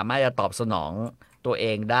ยไม่สามารถจะตอบสนองตัวเอ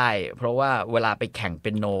งได้เพราะว่าเวลาไปแข่งเปี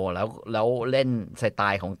ยโนแล้วเล่นสไต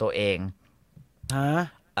ล์ของตัวเอง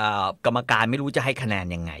กรรมการไม่รู้จะให้คะแนน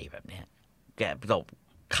ยังไงแบบเนี้ยแกประสบ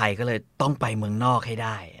ใครก็เลยต้องไปเมืองนอกให้ไ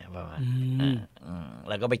ด้ประมาณ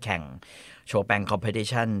แล้วก็ไปแข่งโชว์แปงคอมเพติ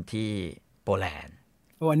ชันที่โปแลนด์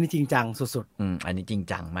อันนี้จริงจังสุดๆอันนี้จริง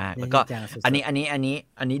จังมากแล้วก็อัน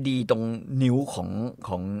นี้ดีตรงนิ้วข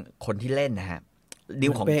องคนที่เล่นนะฮะนิ้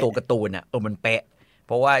วของตัวการ์ตูนอ่ะมันเป๊ะเ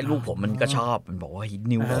พราะว่าลูกผมมันก็ชอบมันบอกว่า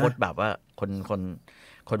นิ้วโคตรแบบว่า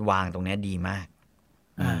คนวางตรงนี้ดีมาก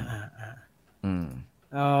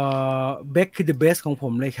เบคคือ the best ของผ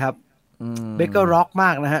มเลยครับเบคก็ร็อกม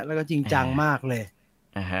ากนะฮะแล้วก็จริงจังมากเลย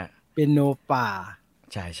เป็นโนป่า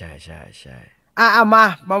ใช่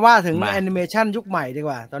มาว่าถึงแอนิเมชันยุคใหม่ดีก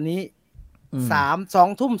ว่าตอนนี้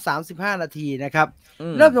2:35 นาทีนะครับ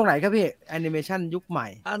เริ่มตรงไหนครับพี่แอนิเมชันยุคใหม่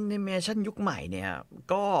แอนิเมชันยุคใหม่เนี่ย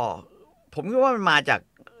ก็ผมคิดว่ามันมา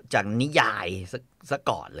จากนิยายซะ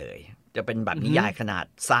ก่อนเลยจะเป็นแบบนิยายขนาด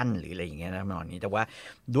สั้นหรืออะไรอย่างเงี้ยนะประมาณนี้แต่ว่า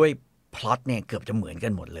ด้วยพล็อตเนี่ยเกือบจะเหมือนกั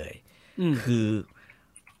นหมดเลยคือ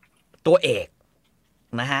ตัวเอก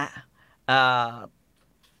นะฮะ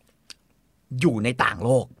อยู่ในต่างโ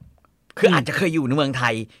ลกคืออาจจะเคยอยู่ในเมืองไท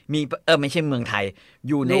ยมีไม่ใช่เมืองไทย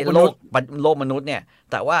อยู่ในโลกมนุษย์เนี่ย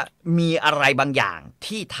แต่ว่ามีอะไรบางอย่าง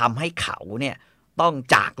ที่ทำให้เขาเนี่ยต้อง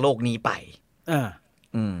จากโลกนี้ไป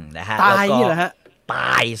นะฮะตายนี่เหรอฮะต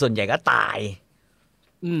ายส่วนใหญ่ก็ตาย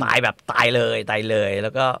แบบตายเลยแล้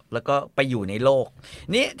วก็ไปอยู่ในโลก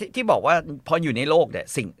นี่ที่บอกว่าพออยู่ในโลกเนี่ย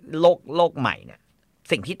สิ่งโลกใหม่เนี่ย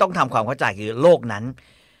สิ่งที่ต้องทำความเข้าใจคือโลกนั้น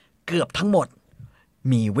เกือบทั้งหมด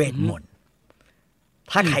มีเวทมนต์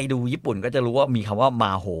ถ้าใครดูญี่ปุ่นก็จะรู้ว่ามีคำว่าม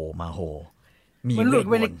าโฮมีเวท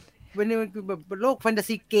มนต์เป็นแบบโลกแฟนตา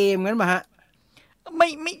ซีเกมงั้นป่ะฮะไม่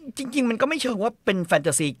จริงๆมันก็ไม่เชิงว่าเป็นแฟนต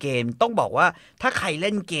าซีเกมต้องบอกว่าถ้าใครเ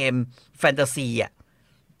ล่นเกมแฟนตาซีอ่ะ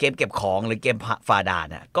เกมเก็บของหรือเกมฝ่าด่าน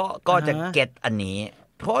อ่ะก็จะเก็ตอันนี้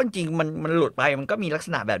เพราะจริงๆมันหลุดไปมันก็มีลักษ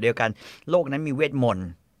ณะแบบเดียวกันโลกนั้นมีเวทมนต์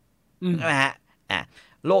ใช่ไหมฮะ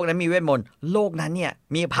โลกนั้นมีเวทมนต์โลกนั้นเนี่ย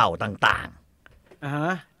มีเผ่าต่าง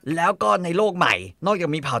ๆแล้วก็ในโลกใหม่นอกจาก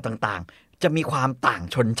มีเผ่าต่างๆจะมีความต่าง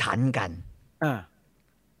ชนชั้นกัน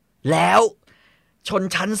แล้วชน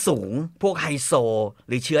ชั้นสูงพวกไฮโซห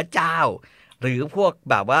รือเชื้อเจ้าหรือพวก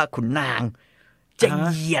แบบว่าขุนนางจะ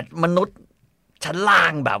เหยียดมนุษย์ชั้นล่า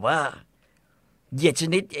งแบบว่าเหยียดช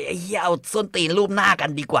นิดเอาส้นตีนรูปหน้ากัน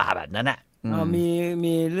ดีกว่าแบบนั้นน่ะ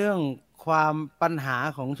มีเรื่องความปัญหา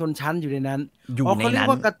ของชนชั้นอยู่ในนั้นเขาเรียก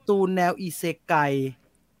ว่าการ์ตูนแนวอิเซไก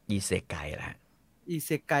แหละอิเซ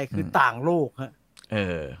ไกคือต่างโลกฮะ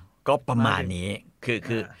ก็ประมาณนี้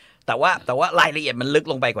คือแต่ว่ารายละเอียดมันลึก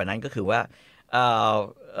ลงไปกว่านั้นก็คือว่า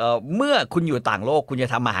เมื่อคุณอยู่ต่างโลกคุณจะ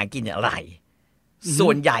ทำมาหากินอย่างไรส่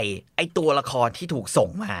วนใหญ่ไอ้ตัวละครที่ถูกส่ง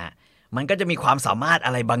มามันก็จะมีความสามารถอ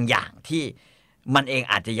ะไรบางอย่างที่มันเอง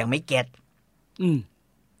อาจจะยังไม่เก็ต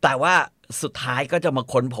แต่ว่าสุดท้ายก็จะมา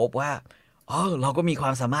ค้นพบว่าเราก็มีควา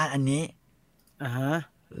มสามารถอันนี้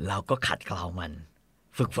เราก็ขัดเกลามัน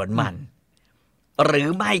ฝึกฝนมันหรือ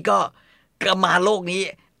ไม่ก็มาโลกนี้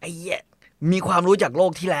ไอ้มีความรู้จากโล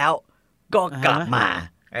กที่แล้วก็กลับมา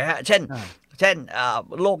เช่น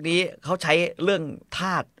โลกนี้เขาใช้เรื่องธ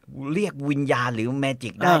าตุเรียกวิญญาณหรือแมจิ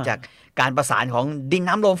กได้จากการประสานของดิน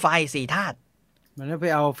น้ำลมไฟ4ธาตุมันไป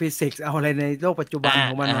เอาฟิสิกส์เอาอะไรในโลกปัจจุบันข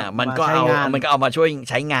องมันก็เอามาช่วย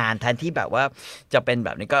ใช้งานแทนที่แบบว่าจะเป็นแบ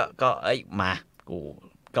บนี้ก็มากู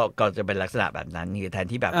ก็จะเป็นลักษณะแบบนั้นคือแทน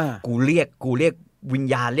ที่แบบกูเรียกวิญ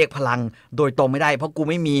ญาณเรียกพลังโดยตรงไม่ได้เพราะกู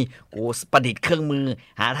ไม่มีกูประดิษฐ์เครื่องมือ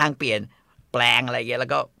หาทางเปลี่ยนแปลงอะไรเงี้ยแล้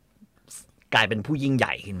วก็ กลายเป็นผู้ยิ่งให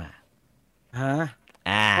ญ่ขึ้นมาฮะ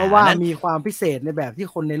เพราะว่ามีความพิเศษในแบบที่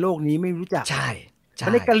คนในโลกนี้ไม่รู้จักใช่มั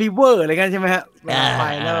นได้กาลิเวอร์อะไรกันใช่ไหมฮะไป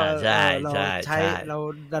แล้วเราใช้เรา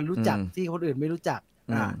ดันรู้จักที่คนอื่นไม่รู้จัก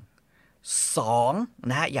สอง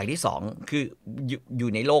นะฮะอย่างที่สองคืออ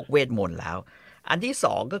ยู่ในโลกเวทมนต์แล้วอันที่ส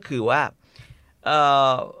องก็คือว่า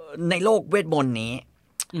ในโลกเวทมนต์นี้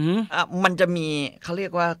มันจะมีเขาเรีย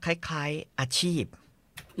กว่าคล้ายๆอาชีพ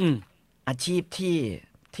อาชีพ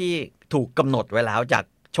ที่ถูกกำหนดไว้แล้วจาก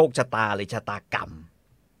โชคชะตาหรือชะตากรรม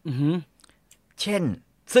เช่น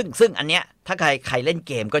ซึ่งอันเนี้ยถ้าใครเล่นเ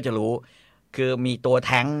กมก็จะรู้คือมีตัวแ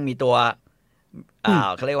ท้งมีตัว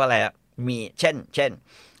เขาเรียกว่าอะไรมีเช่น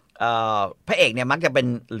พระเอกเนี่ยมักจะเป็น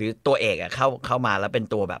หรือตัวเอกเข้ามาแล้วเป็น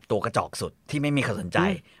ตัวแบบตัวกระจอกสุดที่ไม่มีใครสนใจ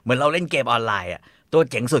เหมือนเราเล่นเกมออนไลน์ตัว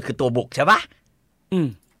เจ๋งสุดคือตัวบุกใช่ปะ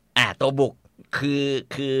ตัวบุก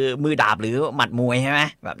คือมือดาบหรือหมัดมวยใช่ไหม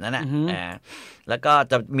แบบนั้นแล้วก็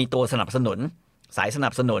จะมีตัวสนับสนุนสายสนั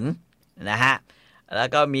บสนุนนะฮะแล้ว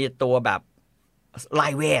ก็มีตัวแบบไล่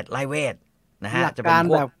เวทนะฮะจะเป็น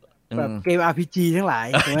พวกแบบเกม RPG ทั้งหลาย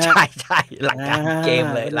ใช่หลักการเกม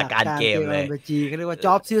เลยหลักการเกมเลย RPG เขาเรียกว่า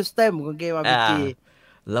job system ของเกม RPG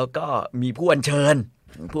แล้วก็มีผู้อัญเชิ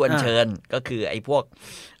ญก็คือไอ้พ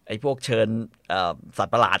วกเชิญสัต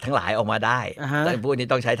ว์ประหลาดทั้งหลายออกมาได้แต่พวกนี้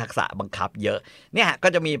ต้องใช้ทักษะบังคับเยอะเนี่ยก็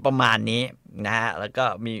จะมีประมาณนี้นะฮะแล้วก็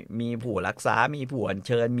มีผู้รักษามีผู้อัญเ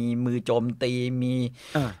ชิญมีมือโจมตี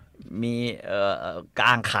มีกล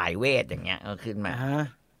างข่ายเวทอย่างเงี้ยขึ้นมา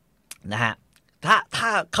นะฮะถ้า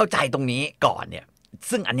เข้าใจตรงนี้ก่อนเนี่ย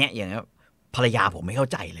ซึ่งอันเนี้ยอย่างภรรยาผมไม่เข้า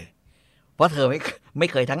ใจเลยเพราะเธอไม่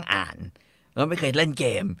เคยทั้งอ่านแล้วไม่เคยเล่นเก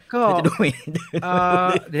มก็จะดู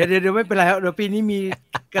เดี๋ยวไม่เป็นไรครับเดี๋ยวปีนี้มี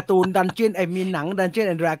การ์ตูนดันเจี้ยนมีหนังดันเจี้ยน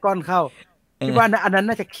แอนด์ดราก้อนเข้าที่ว่าอันนั้น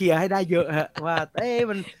น่าจะเคลียร์ให้ได้เยอะฮะว่า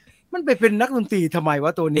มันไปเป็นนักดนตรีทำไมว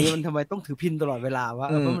ะตัวนี้มันทำไมต้องถือพินตลอดเวลาวะ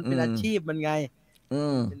เพราะมันเป็นอาชีพมันไง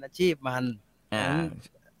เป็นอาชีพมัน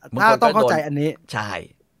ถ้าต้องเข้าใจอันนี้ใช่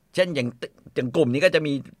เช่นอย่างกลุ่มนี้ก็จะ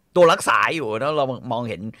มีตัวรักษาอยู่แล้วเรามอง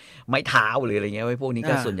เห็นไม้เท้าหรืออะไรเงี้ยพวกนี้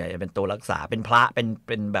ก็ส่วนใหญ่จะเป็นตัวรักษาเป็นพระเ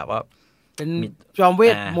ป็นแบบว่าเป็นจอมเว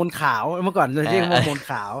ทมนต์ขาวเมื่อก่อนเราเรียกว่ามนต์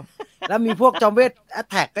ขาวแล้วมีพวกจอมเวทแอต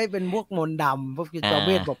แทกก็เป็นพวกมนต์ดำพวกจอมเ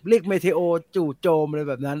วทแบบเรียกเมเทโอจู่โจมอะไร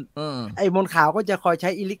แบบนั้นไอ้มนต์ขาวก็จะคอยใช้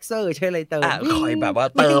อิลิกเซอร์ใช้อะไรเติมคอยแบบว่า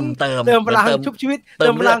เติมพลังชุบชีวิตเติ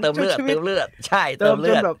มพลังชุบชีวิตเลือดใช่เติมเ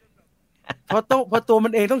ลือดแบบพอตัวมั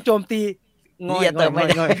นเองต้องโจมตีง่อยเติมไม่ไ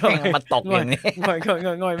ด้มันตกอย่างนี้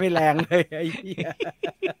ง่อยไม่แรงเลยไอ้เหี้ย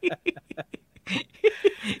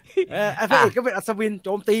พระเอกก็เป็นอัศวินโจ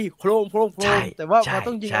มตีโครงแต่ว่าพอ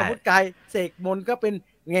ต้องยิงอาวุธไกลเสกมนก็เป็น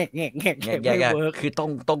แงกไม่เวิร์คคือ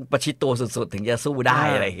ต้องประชิดตัวสุดๆถึงจะสู้ได้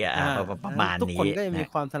อะไรอย่างเงี้ยประมาณนี้ทุกคนก็มี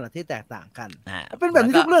ความถนัดที่แตกต่างกันเป็นแบบ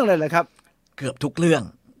นี้ทุกเรื่องเลยเหรอครับเกือบทุกเรื่อ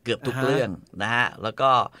งนะฮะแล้วก็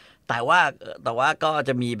แต่ว่าก็จ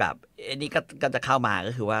ะมีแบบอันนี้ก็จะเข้ามา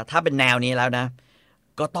ก็คือว่าถ้าเป็นแนวนี้แล้วนะ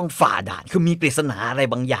ก็ต้องฝ่าด่านคือมีปริศนาอะไร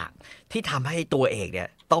บางอย่างที่ทำให้ตัวเอกเนี่ย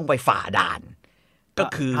ต้องไปฝ่าด่านก็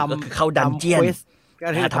คือเข้าดันเจียน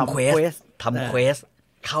ทำเควส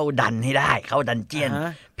เข้าดันให้ได้เข้าดันเจียน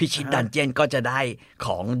พิชิตดันเจียนก็จะได้ข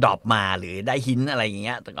องดรอปมาหรือได้หินอะไรอย่างเ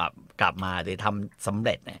งี้ยกลับมาหรือทำสำเ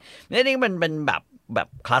ร็จเนี่ยนี่มันเป็นแบบ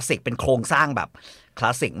คลาสสิกเป็นโครงสร้างแบบคล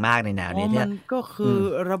าสสิกมากในแนวนี้เนี่ยมันก็คือ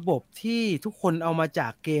ระบบที่ทุกคนเอามาจา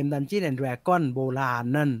กเกม Dungeons and Dragons โบราณ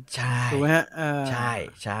นั่นใช่ถูกไหมฮะใช่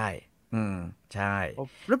ใช่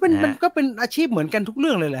แล้วมันก็เป็นอาชีพเหมือนกันทุกเ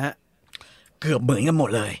รื่องเลยแหละฮะเกือบเหมือนกันหมด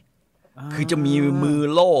เลยคือจะมีมือ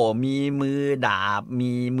โล่มีมือดาบ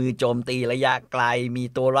มีมือโจมตีระยะไกลมี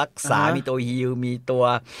ตัวรักษามีตัวฮีลมี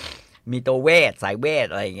ตัวเวทสายเวท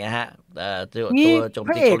อะไรอย่างเงี้ยฮะตัวโจมตี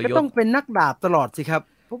พระเอกก็ต้องเป็นนักดาบตลอดสิครับ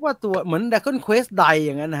เพราะว่าตัวเหมือน Dragon Quest ใดอ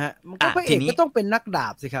ย่างนั้นนะฮะมันก็พระเอกก็ต้องเป็นนักดา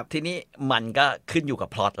บสิครับทีนี้มันก็ขึ้นอยู่กับ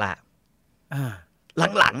พล็อตละ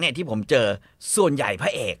หลังๆเนี่ยที่ผมเจอส่วนใหญ่พร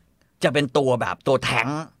ะเอกจะเป็นตัวแบบตัวแท้ง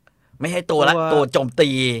ไม่ใช่ตัวโจมตี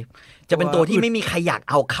จะเป็นตัวที่ไม่มีใครอยาก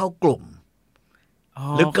เอาเข้ากลุ่ม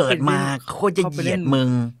หรือเกิดมาโคตรจะเหยียดมึง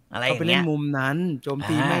อะไรอย่างเงี้ยเขาไปเล่นมุมนั้นโจม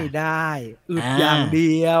ตีไม่ได้อึดอย่างเ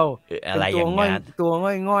ดียวอะไรอย่างเงี้ยตัว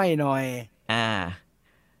ง่อยหน่อย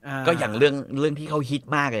ก็อย่างเรื่องที่เขาฮิต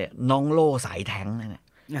มากเลยน้องโล่สายแทงนั่นแหละ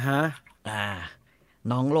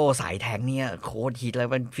น้องโล่สายแทงเนี่ยโคตรฮิตแล้ว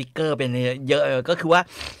เป็นฟิกเกอร์เป็นเยอะก็คือว่า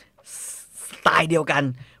สไตล์เดียวกัน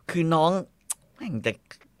คือน้องแม่งจะ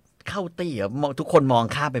เข้าตีทุกคนมอง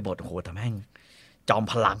ข้ามไปหมดโอ้โหแต่แม่งจอม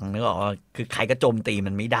พลังนึกออกคือใครก็โจมตี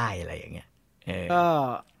มันไม่ได้อะไรอย่างเงี้ยก็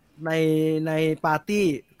ในปาร์ตี้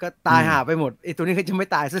ก็ตายหาไปหมดไอ้ตัวนี้ก็จะไม่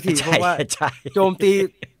ตายสักทีเพราะว่าโจมตี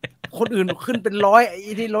คนอื่นขึ้นเป็น100ไ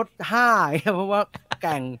อ้ที่ลด5เพราะว่า แ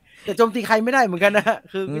ก่งแต่โจมตีใครไม่ได้เหมือนกันนะ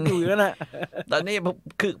คือก็อยู่อย่างนั้นนะตอนนี้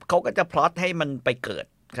คือเขาก็จะพล็อตให้มันไปเกิด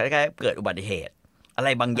คล้ายๆเกิดอุบัติเหตุอะไร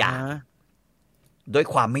บางอย่างด้วย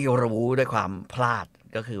ความไม่รู้ด้วยความพลาด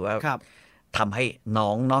ก็คือว่าทำให้น้อ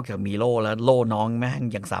งนอกจากมีโล่แล้วโล่น้องแม่ง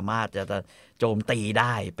ยังสามารถจะโจมตีไ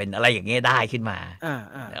ด้เป็นอะไรอย่างเงี้ยได้ขึ้นมา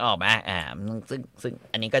ออกไหมซึ่ง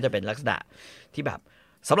อันนี้ก็จะเป็นลักษณะที่แบบ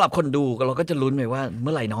สำหรับคนดูเราก็จะลุ้นเลยว่าเ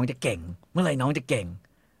มื่อไหร่น้องจะเก่งเมื่อไหร่น้องจะเก่ง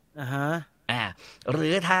หรื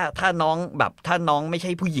อถ้าน้องแบบถ้าน้องไม่ใ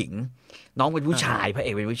ช่ผู้หญิงน้องเป็นผู้ชายพระเอ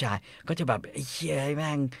กเป็นผู้ชายก็จะแบบไอ้เชี่ยแ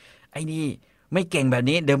ม่งไอ้นี่ไม่เก่งแบบ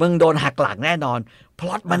นี้เดี๋ยวมึงโดนหักหลังแน่นอนพ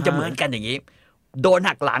ล็อตมันจะเหมือนกันอย่างนี้โดน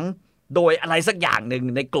หักหลังโดยอะไรสักอย่างหนึ่ง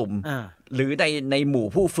ในกลุ่มหรือในหมู่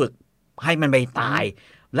ผู้ฝึกให้มันไปตาย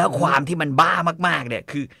แล้วความที่มันบ้ามากๆเนี่ย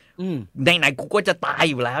คือไหนกูก็จะตาย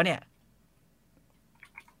อยู่แล้วเนี่ย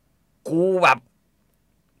กูแบบ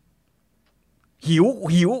หิว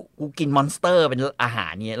กูกินมอนสเตอร์เป็นอาหา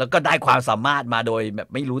รเนี่ยแล้วก็ได้ความสามารถมาโดยแบบ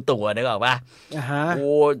ไม่รู้ตัวนึกออกป่ะกู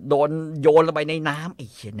โดนโยนลงไปในน้ำไอ้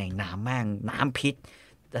เหี้ยในน้ำแม่งน้ำพิษ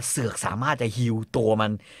แต่เสือกสามารถจะฮิวตัวมั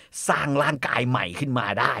นสร้างร่างกายใหม่ขึ้นมา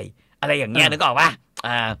ได้อะไรอย่างเงี้ยนึกออกป่ะ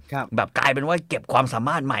แบบกลายเป็นว่าเก็บความสาม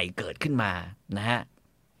ารถใหม่เกิดขึ้นมานะฮะ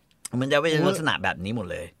มันจะเป็นลักษณะแบบนี้หมด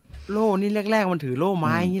เลยโล่นี่แรกๆมันถือโล่ไ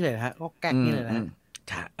ม้นี่เลยฮะก็แก๊กนี่เลยนะ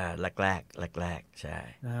แรกใช่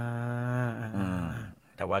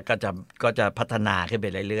แต่ว่าก็จะพัฒนาขึ้นไป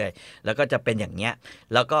เรื่อยๆแล้วก็จะเป็นอย่างเงี้ย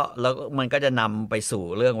แล้วมันก็จะนำไปสู่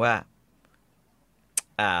เรื่องว่า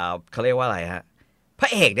เขาเรียกว่าอะไรฮะพระ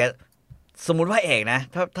เอกเนี่ยสมมุติพระเอกนะ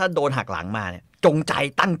ถ้าโดนหักหลังมาเนี่ยจงใจ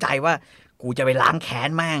ตั้งใจว่ากูจะไปล้างแค้น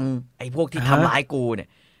แม่งไอ้พวกที่ทำร้ายกูเนี่ย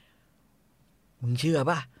มึงเชื่อ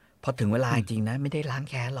ป่ะพอถึงเวลาจริงนะไม่ได้ล้าง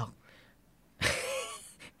แค้นหรอก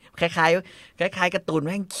คล้ายการ์ตูนแ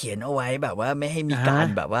ม่งเขียนเอาไว้แบบว่าไม่ให้มีการ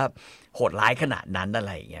แบบว่าโหดร้ายขนาดนั้นอะไ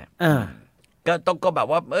รอย่างเงี้ยก็ต้องก็แบบ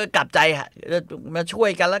ว่ากลับใจมาช่วย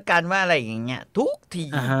กันละกันว่าอะไรอย่างเงี้ยทุกที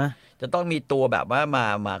จะต้องมีตัวแบบว่า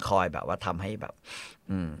มาคอยแบบว่าทำให้แบบ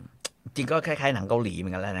จริงก็คล้ายๆหนังเกาหลีเหมื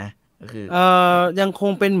อนกันแล้วนะก็คือยังค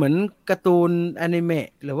งเป็นเหมือนการ์ตูนอนิเมะ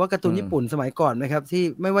หรือว่าการ์ตูนญี่ปุ่นสมัยก่อนนะครับที่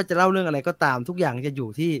ไม่ว่าจะเล่าเรื่องอะไรก็ตามทุกอย่างจะอยู่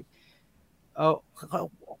ที่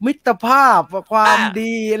มิตรภาพความ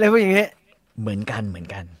ดีอะไรพวกอย่างเงี้ยเหมือนกัน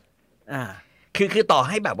คือต่อใ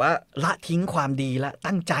ห้แบบว่าละทิ้งความดีละ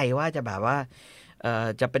ตั้งใจว่าจะแบบว่า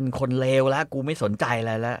จะเป็นคนเลวแล้วกูไม่สนใจอะไ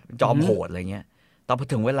รแล้วจอมโหดอะไรเงี้ยตอนพอ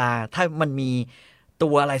ถึงเวลาถ้ามันมีตั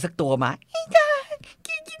วอะไรสักตัวมา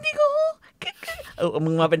กินดิกูมึ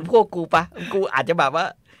งมาเป็นพวกกูปะกูอาจจะแบบว่า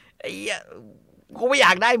ไอ้กูไม่อย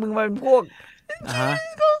ากได้มึงมาเป็นพวก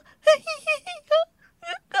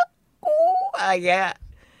กูอะไรเงี้ย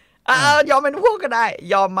ยอมเป็นพวกก็ได้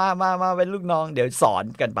ยอมมาเป็นลูกน้องเดี๋ยวสอน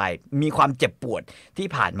กันไปมีความเจ็บปวดที่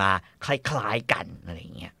ผ่านมาคล้ายๆกันอะไร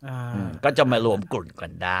เงี้ยก็จะมารวมกลุ่มกั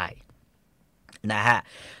นได้นะฮะ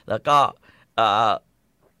แล้วก็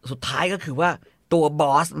สุดท้ายก็คือว่าตัวบ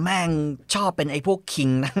อสแม่งชอบเป็นไอ้พวกคิง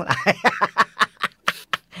ทั้งหลาย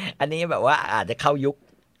อันนี้แบบว่าอาจจะเข้ายุค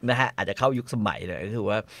นะฮะอาจจะเข้ายุคสมัยเลยก็คือ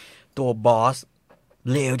ว่าตัวบอส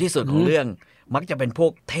เลวที่สุดของเรื่องมักจะเป็นพว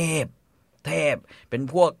กเทพเป็น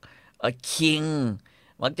พวกคิง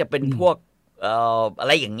มักจะเป็นพวกอะไ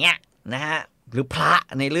รอย่างเงี้ยนะฮะหรือพระ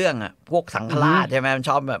ในเรื่องพวกสังฆราชใช่ไหมมัน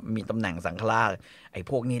ชอบแบบมีตำแหน่งสังฆราชไอ้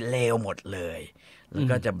พวกนี้เลวหมดเลยแล้ว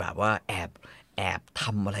ก็จะแบบว่าแอบท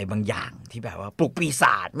ำอะไรบางอย่างที่แบบว่าปลุกปีศ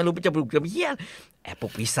าจไม่รู้จะปลุกจะเหี้ยแอบปลุ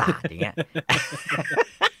กปีศาจอย่างเงี้ย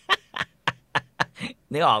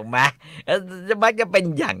นึกออกไหมจะมักจะเป็น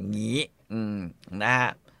อย่างนี้นะฮ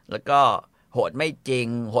ะแล้วก็โหดไม่จริง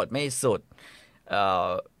โหดไม่สุด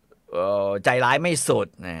ใจร้ายไม่สุด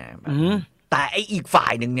นะแต่ไอ้อีกฝ่า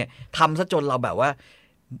ยหนึ่งเนี่ยทำซะจนเราแบบว่า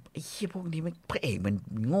ไอ้พวกนี้มันพระเอกมัน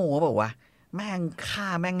โง่เปล่าวะแม่งฆ่า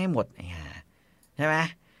แม่งให้หมดใช่ไหม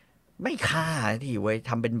ไม่ฆ่าที่เว้ยท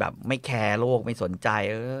ำเป็นแบบไม่แคร์โลกไม่สนใจ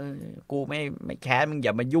กูไม่แคร์มึงอย่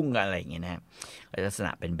ามายุ่งอะไรอย่างเงี้ยนะลักษณ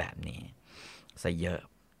ะเป็นแบบนี้ซะเยอะ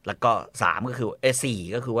แล้วก็3ก็คือ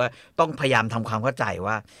4ก็คือว่าต้องพยายามทำความเข้าใจ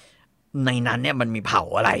ว่าในนั้นเนี่ยมันมีเผ่า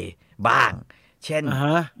อะไรบ้างเช่น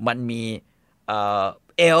มันมี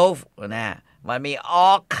เอลฟ์นะมันมีอ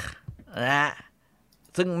อกนะ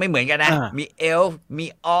ซึ่งไม่เหมือนกันนะมีเอลฟ์มี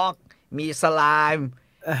ออกมีสไลม์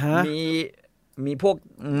มีพวก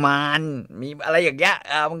มารมีอะไรอย่างเงี้ย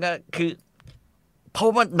มันก็คือเพราะ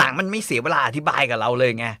ว่าหนังมันไม่เสียเวลาอธิบายกับเราเล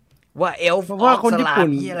ยไงว่าเอลฟ์ออกสไล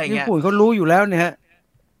ม์อะไรเงี้ยญี่ปุ่นเขารู้อยู่แล้วเนี่ยฮะ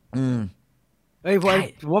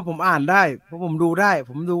ผมว่าผมอ่านได้เพราะผมดูได้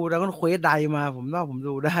ผมดูแล้วก็เควสใดมาผมว่าผม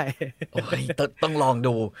ดูได้โอ้ยต้องลอง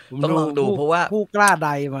ดูเพราะว่าผู้กล้าใด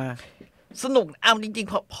มา สนุกเอาจริง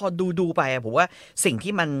ๆพอดูไปผมว่าสิ่ง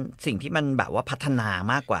ที่มันแบบว่าพัฒนา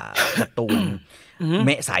มากกว่าการ์ตูนเม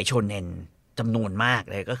ะสายโชเน็นจำนวนมาก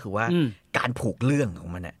เลยก็คือว่าการผูกเรื่องของ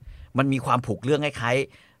มันเนี่ยมันมีความผูกเรื่องคล้าย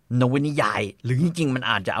ๆนวนิยาย หรือจริงๆมัน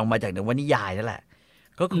อาจจะเอามาจากนวนิยายนั่นแหละ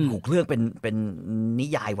ก็คือผูกเรื่องเป็นนิ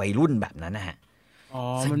ยายวัยรุ่นแบบนั้นนะฮะ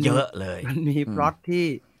มันเยอะเลยมันมีพล็อตที่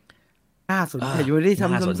น่าสนใจอยู่ที่ท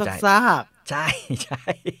ำซากใช่ใช่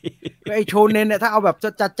ไอโชเน็นเนี่ยถ้าเอาแบบ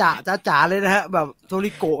จ๋าเลยนะฮะแบบโท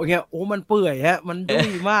ริโกะเงี้ยโอ้มันเปื่อยฮะมันดุ้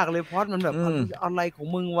ยมากเลยพล็อตมันแบบอะไรของ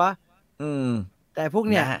มึงวะแต่พวก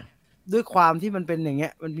เนี้ยด้วยความที่มันเป็นอย่างเงี้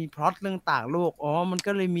ยมันมีพล็อตเรื่องต่างโลกมัน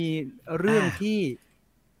ก็เลยมีเรื่องที่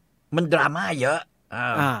มันดราม่าเยอะ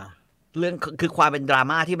เรื่องคือความเป็นดรา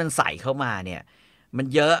ม่าที่มันใส่เข้ามาเนี่ยมัน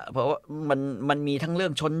เยอะเพราะว่ามันมีทั้งเรื่อ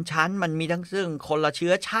งชนชั้นมันมีทั้งเรื่องคนละเชื้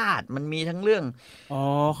อชาติมันมีทั้งเรื่อง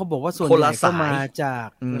เขาบอกว่าส่วนใหญ่ก็มาจาก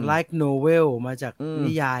ไลค์โนเวลมาจาก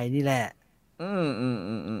นิยายนี่แหละ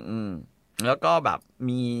แล้วก็แบบ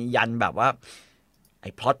มียันแบบว่าไอ้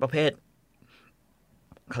พล็อตประเภท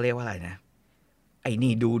เขาเรียกว่าอะไรนะไอ้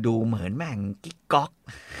นี่ดูเหมือนแม่งกิ๊กก๊อก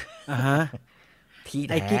ที่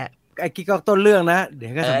แท้ไอ้กิ๊กก๊อกต้นเรื่องนะเดี๋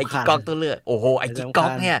ยวก็สำคัญไอ้กิ๊กก๊อกต้นเรื่องโอ้โหไอ้กิ๊กก๊อ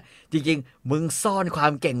กเนี่ยจริงๆมึงซ่อนควา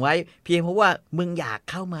มเก่งไว้เพียงเพราะว่ามึงอยาก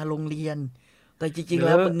เข้ามาโรงเรียนแต่จริงๆแ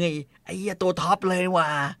ล้วมึงไอ้ตัวท็อปเลยว่ะ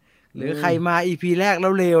หรือใครมา EP แรกแล้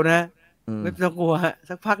วเลวนะไม่ต้องกลัว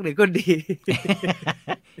สักพักเดี๋ยวก็ดี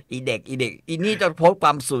อีเด็กอีนี่จะพบคว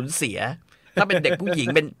ามสูญเสียถ้าเป็นเด็กผู้หญิง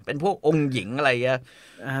เป็นพวกองค์หญิงอะไรเงี้ย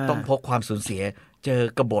ต้องพกความสูญเสียเจอ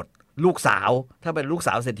กบฏลูกสาวถ้าเป็นลูกส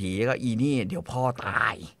าวเศรษฐีก็อีนี่เดี๋ยวพ่อตา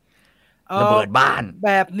ยระเบิดบ้านแ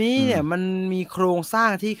บบนี้เนี่ยมันมีโครงสร้าง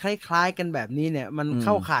ที่คล้ายๆกันแบบนี้เนี่ยมันเ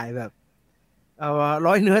ข้าข่ายแบบ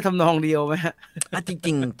ร้อยเนื้อทำนองเดียวไหมฮะจ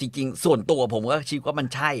ริงส่วนตัวผมก็คิดว่ามัน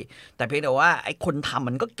ใช่แต่เพียงแต่ว่าไอ้คนทำ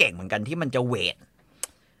มันก็เก่งเหมือนกันที่มันจะเวท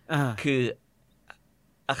คือ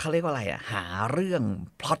เขาเรียกว่าอะไรหาเรื่อง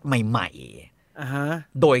พล็อตใหม่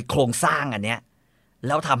ๆโดยโครงสร้างอันเนี้ยแ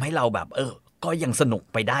ล้วทำให้เราแบบก็ยังสนุก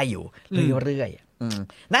ไปได้อยู่เรื่อย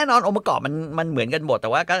ๆแน่นอนองค์ประกอบมันเหมือนกันหมดแต่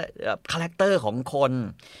ว่าก็คาแรคเตอร์ของคน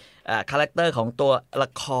คาแรคเตอร์ของตัวละ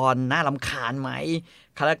ครน่ารำคาญไหม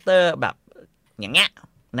คาแรคเตอร์แบบอย่างเงี้ย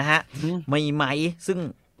นะฮะไม่ไหม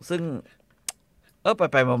ซึ่ง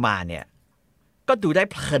ไปมาเนี่ยก็ดูได้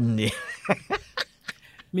เพลินดี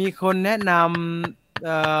มีคนแนะน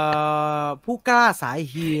ำผู้กล้าสาย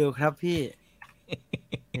ฮีลครับพี่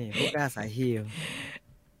นี่ผู้กล้าสายฮีล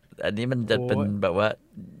อันนี้มันจะเป็นแบบว่า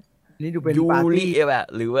นี่ดูเป็นยูริแบบ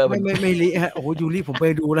หรือว่าไม่ลิฮะโอ้โหยูริผมไป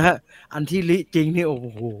ดูแล้วฮะอันที่ลิจริงนี่โอ้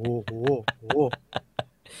โห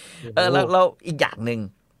แล้วอีกอย่างหนึ่ง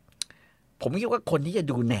ผมคิดว่าคนที่จะ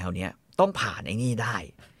ดูแนวเนี้ยต้องผ่านไอ้นี่ได้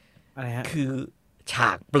อะไรฮะคือฉา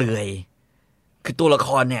กเปลือยคือตัวละค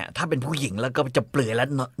รเนี่ยถ้าเป็นผู้หญิงแล้วก็จะเปลือยแล้ว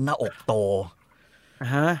หน้าอกโต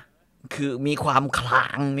คือมีความคลา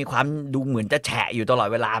งมีความดูเหมือนจะแฉะอยู่ตลอด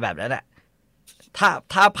เวลาแบบนั้นแหละ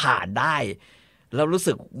ถ้าผ่านได้แล้วรู้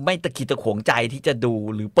สึกไม่ตะขิดตะขวงใจที่จะดู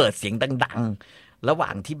หรือเปิดเสียงดังๆระหว่า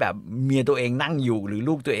งที่แบบเมียตัวเองนั่งอยู่หรือ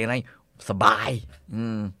ลูกตัวเองนั่งสบาย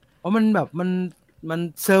มันแบบมัน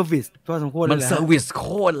เซอร์วิสพอสมควรเลยมันเซอร์วิสโค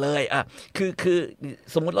ตรเลยคือ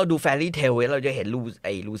สมมติเราดูแฟรี่เทลเราจะเห็นลู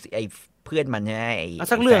ไอ้เพื่อนมันใช่ไหม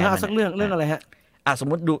สักเรื่องสักเรื่องอะไรฮะสม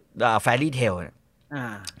มติดูแฟรี่เทล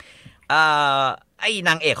ไอ้น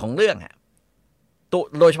างเอกของเรื่องตัว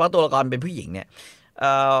โดยเฉพาะตัวละครเป็นผู้หญิงเนี่ย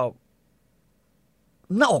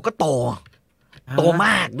หน้าอกก็โตม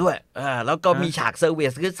ากด้วยแล้วก็มีฉากเซอร์วิ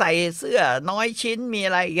สคือใส่เสื้อน้อยชิ้นมีอ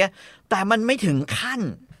ะไรอย่างเงี้ยแต่มันไม่ถึงขั้น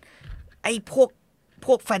ไอ้พ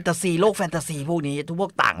วกแฟนตาซีโลกแฟนตาซีพวกนี้ทุกพว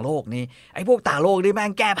กต่างโลกนี่ไอ้พวกต่างโลกนี่แม่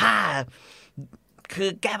งแก้ผ้าคือ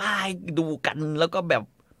แก้ผ้าให้ดูกันแล้วก็แบบ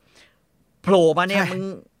โผล่มาเนี่ยมึง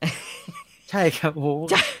ใช่ครับโห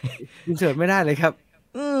อินเสิร์ตไม่ได้เลยครับ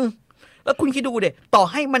แล้วคุณคิดดูเด็ต่อ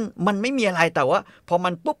ให้มันไม่มีอะไรแต่ว่าพอมั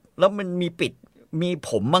นปุ๊บแล้วมันมี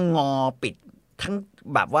ผมมางอปิดทั้ง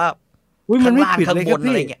แบบว่ามันไม่ปิดเลยครับ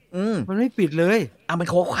พี่มันไม่ปิดเลยมัน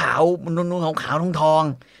ขาวมันนุ่นๆขาวทอง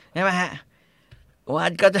ใช่ไหมฮะว่า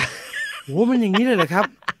ก็จะโอ้มันอย่างนี้เลยเหรอครับ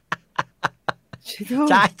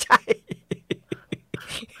ใช่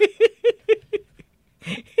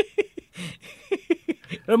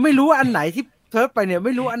เราไม่รู้ว่าอันไหนที่เทิร์ฟไปเนี่ยไ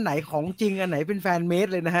ม่รู้อันไหนของจริงอันไหนเป็นแฟนเมด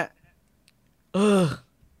เลยนะฮะ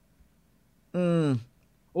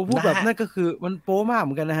พูดแบบนั้นก็คือมันโป๊มากเห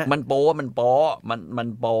มือนกันนะฮะมันโป๊มันโ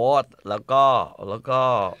ป๊แล้วก็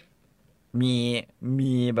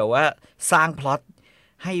มีแบบว่าสร้างพล็อต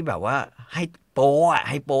ให้แบบว่าให้โป๊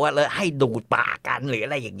แล้วให้ดูดปากกันหรืออะ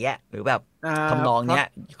ไรอย่างเงี้ยหรือแบบทำนองเนี้ย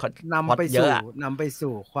นำไป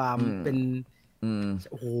สู่ความเป็น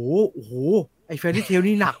โอ้โหไอ้แฟรี่เทล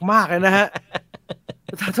นี่หนักมากเลยนะฮะ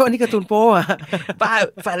ขอโทษอันนี้การ์ตูนโป๊ะป้า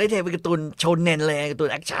แฟรี่เทลเป็นการ์ตูนโชเน็นเลยการ์ตู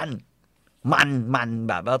นแอคชั่นมัน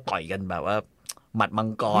แบบว่าต่อยกันแบบว่าหมัดมัง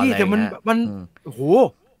กรอะไรแต่มันโอ้โห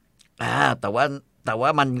แต่ว่า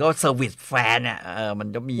มันก็เซอร์วิสแฟนเนี่ยมัน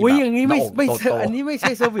จะมีแบบอย่างนี้ไม่อันนี้ไม่ใ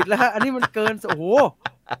ช่เซอร์วิสแล้วฮะอันนี้มันเกินโอ้โห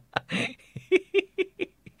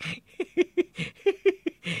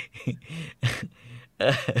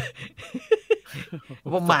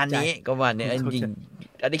ประมาณนี้จริง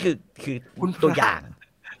อันนี้คือตัวอย่าง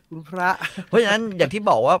คุณพระเพราะฉะนั้นอย่างที่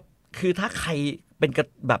บอกว่าคือถ้าใครเป็น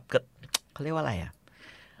แบบเขาเรียกว่าอะไร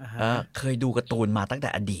เคยดูการ์ตูนมาตั้งแต่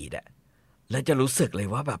อดีตแล้วจะรู้สึกเลย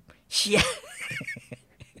ว่าแบบเชี่ย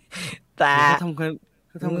แต่เขาทำกัน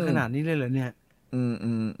ขนาดนี้เลยเหรอเนี่ย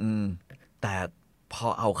แต่พอ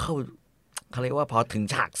เอาเข้าเขาเรียกว่าพอถึง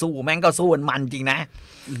ฉากสู้แม่งก็สู้มันจริงนะ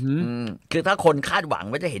คือถ้าคนคาดหวัง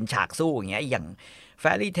ว่าจะเห็นฉากสู้อย่างเงี้ยอย่างแฟ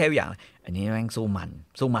รี่เทลอย่างอันนี้แม่งสู้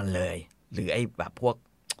มันเลยหรือไอ้แบบพวก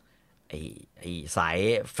ไอ้สาย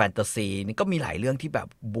แฟนตาซีนี่ก็มีหลายเรื่องที่แบบ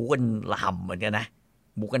บู๊กันระห่ำเหมือนกันนะ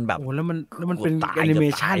บู๊กันแบบโอ้แล้วมันเป็นแอนิเม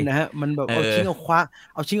ชันนะฮะมันแบบเอาชิ้นเอาค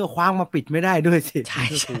ว้างมาปิดไม่ได้ด้วยสิใช่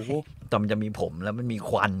ตอนมันจะมีผมแล้วมันมีค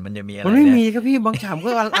วันมันจะมีอะไรมันไม่มีครับพี่บางฉากก็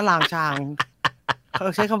อลางชางเขา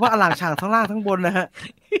ใช้คำว่าอลางชางทั้งล่างทั้งบนนะฮะ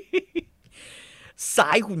สา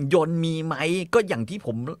ยหุ่นยนต์มีไหมก็อย่างที่ผ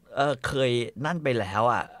มเคยนั่นไปแล้ว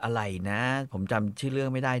อะไรนะผมจำชื่อเรื่อง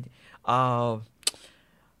ไม่ได้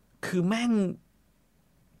คือแม่ง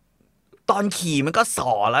ตอนขี่มันก็ส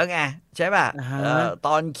อแล้วไงใช่ป่ะต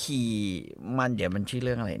อนขี่มันเดี๋ยวมันชื่อเ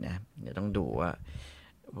รื่องอะไรนะเดี๋ยวต้องดูว่า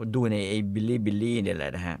ดูในไอ้บิลลี่เนี่ยแหล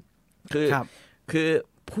ะนะฮะคือ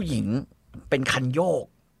ผู้หญิงเป็นคันโยก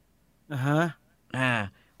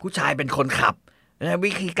ผู้ชายเป็นคนขับ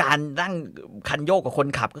วิธีการนั่งคันโยกกับคน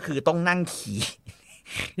ขับก็คือต้องนั่งขี่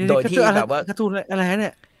โดยที่แบบว่าการ์ตูนอะไรเ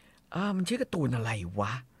นี่ยมันชื่อการ์ตูนอะไรว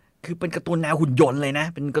ะคือเป็นการ์ตูนแนวหุ่นยนต์เลยนะ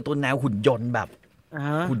เป็นการ์ตูนแนวหุ่นยนต์แบบ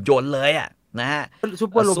หุ่นยนต์เลยนะฮะซู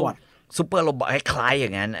เปอร์โรบอทคล้ายๆอย่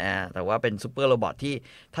างนั้นแต่ว่าเป็นซูเปอร์โรบอทที่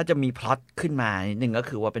ถ้าจะมีพล็อตขึ้นมานิดนึงก็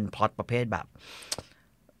คือว่าเป็นพล็อตประเภทแบบ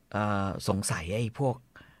สงสัยไอ้พวก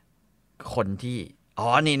คนที่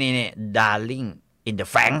นี่ Darling in the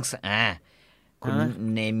Franxx คุณ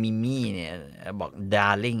เนมิมี่เนี่ยบอก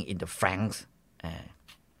Darling in the Franxx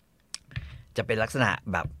จะเป็นลักษณะ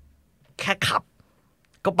แบบแค่ขับ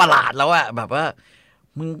ก็ประหลาดแล้วแบบว่า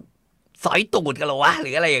มึงสอยตูดกันหรอวะห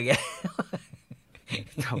รืออะไรอย่างเงี้ย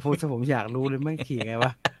พูดถ้าผมอยากรู้เลยไม่ขี่ไงว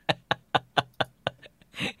ะ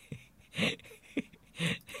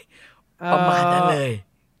ประมาณนั้นเลย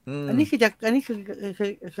อันนี้คื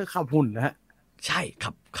อขับหุ่นนะฮะใช่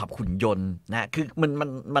ขับหุ่นยนต์นะคือ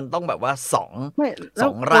มันต้องแบบว่าสอง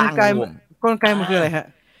ร่างรวมกลไกมันคืออะไรฮะ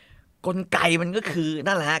กลไกมันก็คือ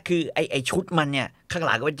นั่นแหละคือไอชุดมันเนี่ยข้างห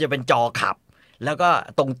ลังก็จะเป็นจอขับแล้วก็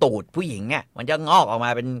ตรงตูดผู้หญิงเนี่ยมันจะงอกออกม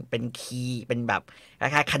าเป็นคีย์เป็นแบบคล้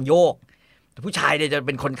ายๆคันโยกผู้ชายเนี่ยจะเ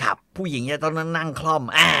ป็นคนขับผู้หญิงจะต้องนั่งคล่อม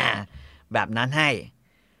แบบนั้นให้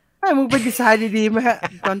มึงเป็นดีไซน์ดีๆไหมฮะ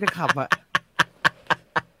ตอนจะขับ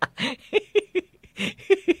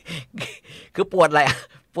คือปวดอะไร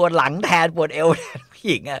ปวดหลังแทนปวดเอวแทนผู้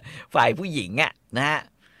หญิงฝ่ายผู้หญิงนะฮะ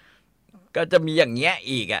ก็จะมีอย่างเงี้ย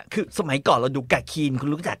อีกคือสมัยก่อนเราดูกาคีนคุณ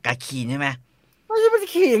รู้จักกาคีนใช่ไหมไม่ใช่มัน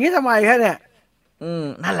ขี่อย่างนี้ทำไมคะเนี่ย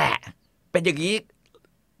นั่นแหละเป็นอย่างนี้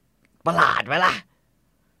ประหลาดไหมล่ะ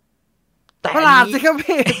ประหลาดสิครับ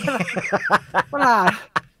พี่ประหลาด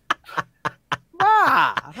บ้า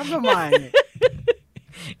ทำไม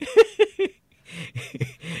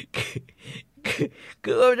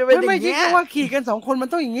คือจะเป็นอย่างเงี้ยไม่ใช่ว่าขี่กัน2คนมัน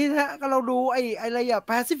ต้องอย่างนี้ฮะก็เราดูไอ้อะไร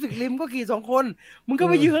Pacific Rimก็ขี่2คนมึงก็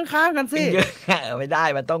ไปยืนข้างๆกันสิไม่ได้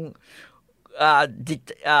มันต้อง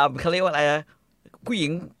เขาเรียกว่าอะไรนะผู้หญิ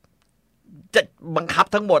งจะบังคับ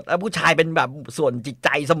ทั้งหมดผู้ชายเป็นแบบส่วนจิตใจ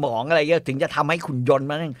สมองอะไรเงี้ยถึงจะทำให้ขุนยนต์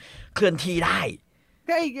มันเคลื่อนที่ได้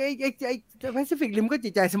ก็ไอ้Pacific Rimก็จิ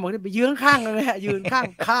ตใจสมองไปยืนข้างกันเลยฮะยืนข้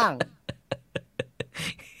าง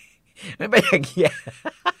ไม่เป็นอย่างเงี้ย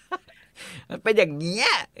มันเป็นอย่างเงี้ย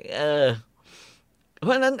เพร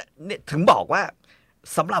าะฉะนั้นถึงบอกว่า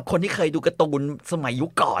สำหรับคนที่เคยดูการ์ตูนสมัยยุ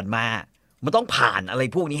คก่อนมามันต้องผ่านอะไร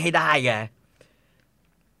พวกนี้ให้ได้ไง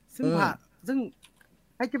ซึ่ง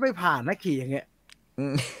ให้จะไปผ่านนะขี่อย่างเงี้ย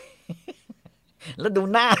แล้วดู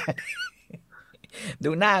หน้า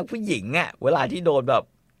ผู้หญิงเวลาที่โดนแบบ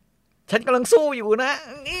ฉันกำลังสู้อยู่นะ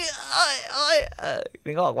นี่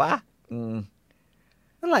นึกออกว่า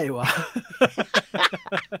อะไรวะ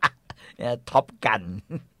เนี่ยท็อปกัน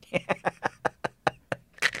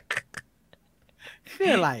คือ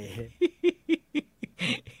อะไร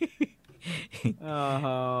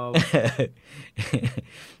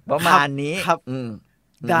ประมาณนี้ครับ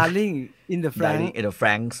Darling in the Franxx Darling in the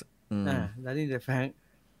Franxx Darling in the Franxx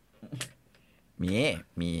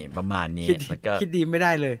มีประมาณนี้แล้วก็คิดดีไม่ไ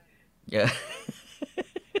ด้เลยเยอะ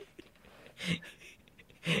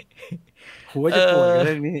หัวจะปวดกับเ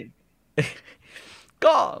รื่องนี้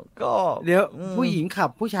ก็เดี๋ยวผู้หญิงขับ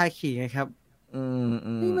ผู้ชายขี่ไงครับ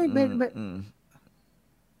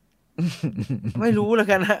ไม่รู้แล้ว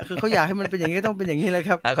กันนะคือเขาอยากให้มันเป็นอย่างนี้ต้องเป็นอย่างนี้เลยค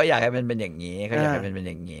รับเขาอยากให้มันเป็นอย่างนี้เขาอยากให้มันเป็นอ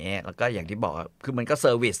ย่างนี้แล้วก็อย่างที่บอกคือมันก็เซ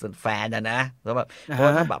อร์วิสแฟนนะแล้วแบบเพราะ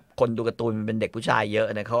ว่าแบบคนดูการ์ตูนมันเป็นเด็กผู้ชายเยอะ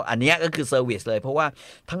นะเขาอันนี้ก็คือเซอร์วิสเลยเพราะว่า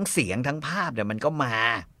ทั้งเสียงทั้งภาพเนี่ยมันก็มา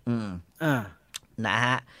นะฮ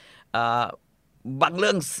ะบางเ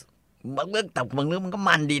รื่องแต่บางเรื่องมันก็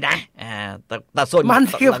มันดีนะแต่ส่วนมัน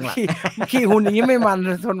ขี่หุ่นอย่างนี้ไม่มัน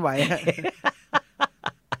ทนไหว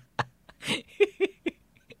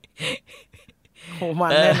โหมั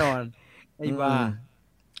นแน่นอนไอ้บ้า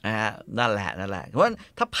นั่นแหละเพราะ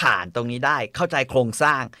ถ้าผ่านตรงนี้ได้เข้าใจโครงส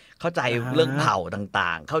ร้างเข้าใจเรื่องเผ่าต่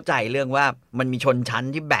างๆเข้าใจเรื่องว่ามันมีชนชั้น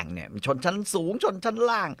ที่แบ่งเนี่ยมีชนชั้นสูงชนชั้น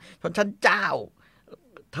ล่างชนชั้นเจ้า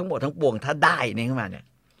ทั้งหมดทั้งปวงถ้าได้นี่ขึ้นมาเนี่ย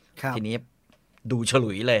ทีนี้ดูฉ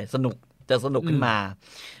ลุยเลยสนุกขึ้นมา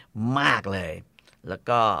มากเลยแล้ว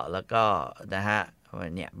ก็นะฮะ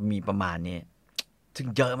เนี่ยมีประมาณนี้ซึ่ง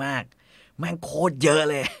เยอะมากแม่งโคตรเยอะ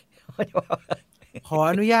เลยขอ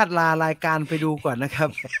อนุญาตลารายการไปดูก่อนนะครับ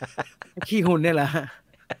ขี้หุ่นเนี่ยแหละ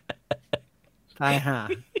ตายห่า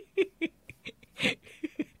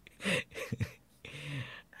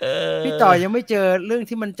พี่ต่อยังไม่เจอเรื่อง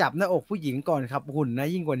ที่มันจับหน้าอกผู้หญิงก่อนครับหุ่นนะ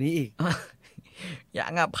ยิ่งกว่านี้อีกอย่า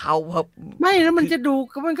งเผาไม่แล้วมันจะดู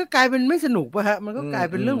มันก็กลายเป็นไม่สนุกป่ะฮะมันก็กลาย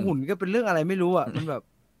เป็นเรื่องหุ่นก็เป็นเรื่องอะไรไม่รู้อ่ะมันแบบ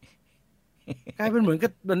กลายเป็นเหมื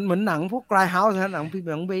อนหนังพวกกรายเฮาส์นะหนังพี่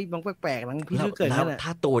บางแปลกๆหนังพี่เกิดนั่นแหละถ้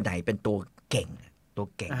าตัวไหนเป็นตัวเก่ง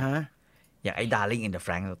อย่างไอ้ Darling in the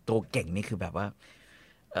Franxx ตัวเก่งนี่คือแบบว่า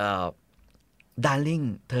Darling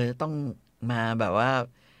เธอต้องมาแบบว่า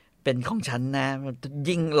เป็นของฉันนะ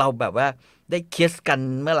ยิ่งเราแบบว่าได้คิสกัน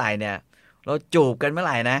เมื่อไหร่เนี่ยเราจูบกันเมื่อไ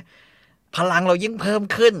หร่นะพลังเรายิ่งเพิ่ม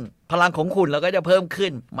ขึ้นพลังของคุณเราก็จะเพิ่มขึ้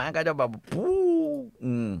นมันก็จะแบบปู้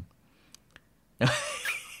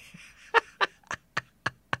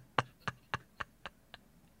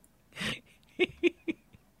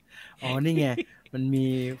อ๋อนี่ไงมันมี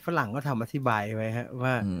ฝรั่งก็ทำอธิบายไว้ฮะ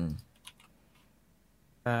ว่า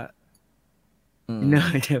เน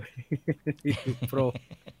ยเนี่ยโปร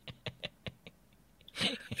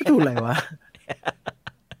ก็ถูกอะไรวะ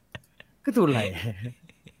ก็ถูกอะไร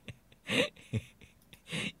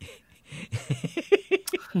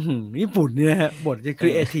ญี่ปุ่นเนี่ยฮะบทจะค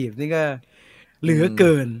รีเอทีฟนี่ก็เหลือเ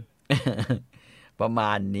กินประม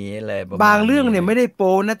าณนี้เลยบางเรื่องเนี่ยไม่ได้โ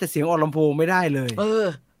ป้นะแต่เสียงออกลำโพงไม่ได้เลย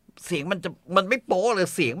เสียงมันไม่โป้เลย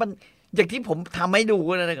เสียงมันอย่างที่ผมทำให้ดู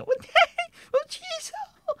นะครับว่าชีส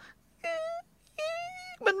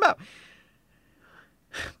มันแบบ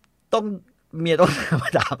ต้องเมียต้องมา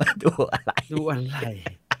ถามดูอะไร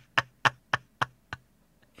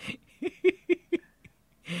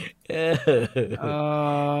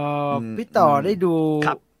พี่ต่อได้ดู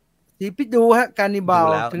ที่พี่ดูฮะการนิบาล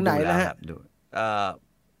ถึงไหนแล้วฮะ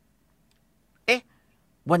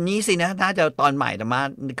วันนี้สินะน่าจะตอนใหม่แต่มา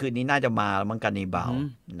คืนนี้น่าจะมาแล้วมังการนิบาล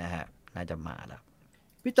นะฮะน่าจะมาแล้ว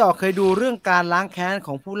พี่ต่อเคยดูเรื่องการล้างแค้นข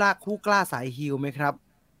องผู้กล้าสายฮิลไหมครับ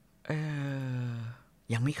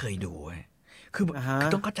ยังไม่เคยดูคือ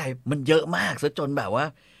ต้องเข้าใจมันเยอะมากซะจนแบบว่า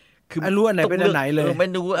คือไม่รู้อันไหนเป็นอันไหนเลยไม่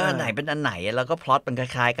รู้อันไหนเป็นอันไหนแล้วก็พล็อตมันค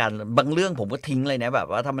ล้ายๆกันบางเรื่องผมก็ทิ้งเลยนะแบบ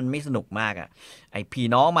ว่าถ้ามันไม่สนุกมากอ่ะไอพี่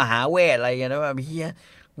น้องมหาเวทอะไรเงี้ยนะว่าเฮีย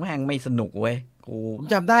แม่งไม่สนุกเว้ยผม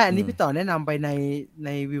จำได้อันนี้พี่ต่อแนะนำไปใน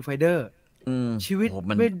วิวไฟเดอร์ชีวิต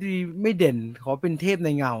ไม่ดีไม่เด่นขอเป็นเทพใน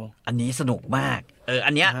เงาอันนี้สนุกมาก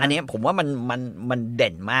อันเนี้ยผมว่ามันเ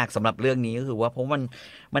ด่นมากสำหรับเรื่องนี้ก็คือว่าเพราะ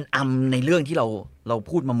มันอำในเรื่องที่เรา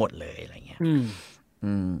พูดมาหมดเลยอะไรเงี้ย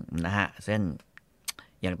นะฮะเส้น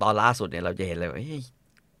อย่างตอนล่าสุดเนี่ยเราจะเห็นเลยว่า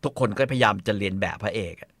ทุกคนก็พยายามจะเรียนแบบพระเอ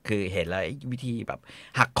กคือเห็นแล้ววิธีแบบ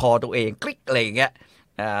หักคอตัวเองคลิกอะไรอย่างเงี้ย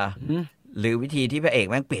หรือวิธีที่พระเอก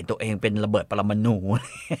แม่งเปลี่ยนตัวเองเป็นระเบิดปรมาณู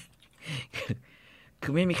คื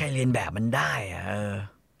อไม่มีใครเรียนแบบมันได้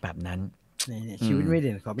แบบนั้นชีวิตไม่เ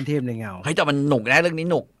ด่นขอเป็นเทพในเงาเฮ้ยแต่มันหนุกนะเรื่องนี้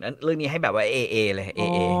หนุกเรื่องนี้ให้แบบว่าเอเลยอ๋อ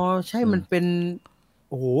ใช่มันเป็น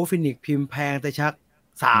โอ้โหฟินิกพิมพ์แพงแต่ชัก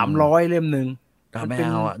300เล่มนึงไม่เ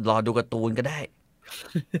อารอดูการ์ตูนก็ได้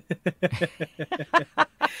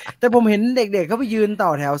แต่ผมเห็นเด็กๆเขาไปยืนต่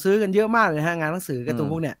อแถวซื้อกันเยอะมากเลยฮะงานหนังสือการ์ตูน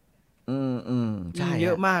พวกเนี้ยใช่เย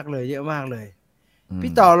อะมากเลย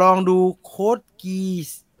พี่ต่อลองดูโค้ดกีส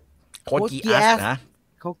นะ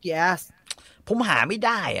โค้ดกีสผมหาไม่ไ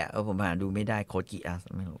ด้ผมหาดูไม่ได้โค้ดกีส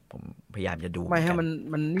ไม่รู้ผมพยายามจะดูไม่ให้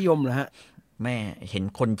มันนิยมเหรอฮะ แม่เห็น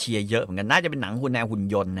คนเชียร์เยอะเหมือนกันน่าจะเป็นหนังหุ่นแนวหุ่น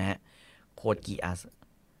ยนต์นะฮะโคดกิอัส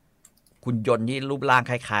หุ่นยนต์ที่รูปร่าง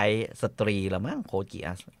คล้ายๆสตรีหรือมั้งโคดกิ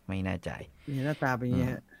อัสไม่แน่ใจหน้าตาเป็นอย่างนี้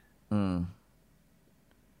ฮะ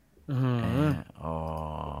อ๋อ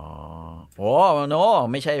โอ้โน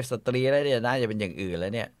ไม่ใช่สตรีแล้วเนี่ยน่าจะเป็นอย่างอื่นแล้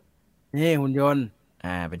วเนี่ยนี่หุ่นยนต์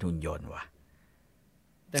เป็นหุ่นยนต์ว่ะ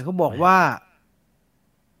แต่เขาบอกว่า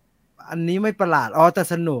อันนี้ไม่ประหลาดแต่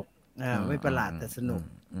สนุกไม่ประหลาดแต่สนุก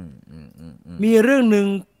มีเรื่องหนึ่ง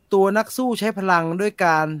ตัวนักสู้ใช้พลังด้วยก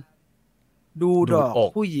ารดูดอก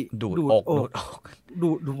ผู้หญิงดูดอกดู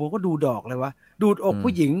ผมก็ดูดอกเลยวะดูดอก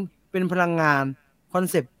ผู้หญิงเป็นพลังงานคอน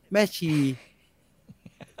เซปต์แม่ชี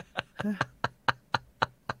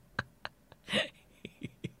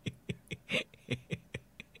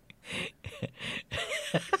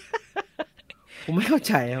ผมไม่เข้า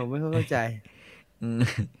ใจผมไม่เข้าใจ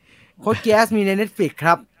โค้ดแก๊สมีใน Netflix ค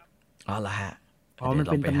รับอ๋อเหรอฮะมัน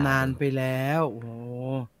เป็นตำนานไปแล้วโอ้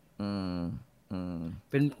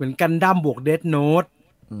เป็นเหมือนกันดั้มบวกเดธโน้ต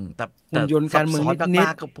แต่หุ่นยนต์การเมืองนิด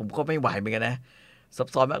ๆก็ผมก็ไม่ไหวเหมือนกันนะซับ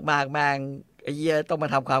ซ้อนมากๆแม่งไอ้เหี้ยต้องมา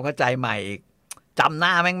ทำความเข้าใจใหม่อีกจำหน้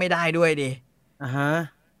าแม่งไม่ได้ด้วยดิ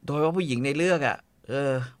โดยว่าผู้หญิงในเรื่อง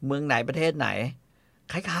เมืองไหนประเทศไหน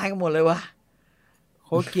คล้ายๆกันหมดเลยวะโ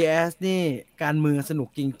ค้ดแก๊สนี่การเมืองสนุก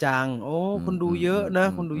จริงจังคนดูเยอะนะ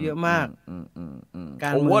คนดูเยอะมากก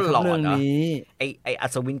ารเมืองเรื่องนี้ไออั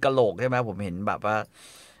ศวินกะโหลกใช่ไหมผมเห็นแบบว่า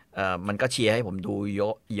มันก็เชียร์ให้ผมดูเยอ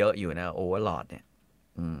ะอยู่นะโอเวอร์ลอร์ดเนี่ย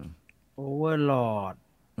โอเวอร์ลอร์ด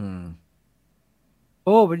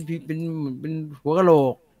เป็นหัวกะโหล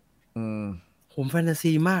กผมแฟนตา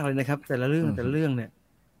ซีมากเลยนะครับแต่ละเรื่องเนี่ย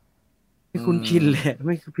ไม่คุ้นชินเลยไ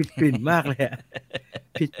ม่ผิดกลิ่นมากเลย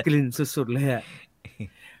ผิดกลิ่นสุดๆเลย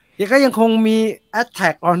ยังคงมี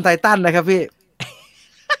Attack on Titan นะครับพี่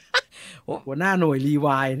หัวหน้าหน่วยรีว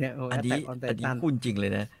ายเนี่ยอันนี้พูดจริงเล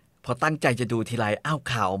ยนะพอตั้งใจจะดูทีไร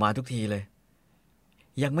ข่าวออกมาทุกทีเลย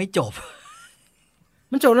ยังไม่จบ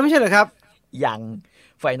มันจบแล้วไม่ใช่เหรอครับยัง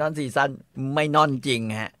ไฟนอลซีซั่นไม่นอนจริง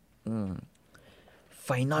ฮะไฟ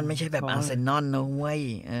นอลไม่ใช่แบบอาร์เซนอลนะเว้ย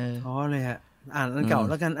เลยฮะอ่านอันเก่า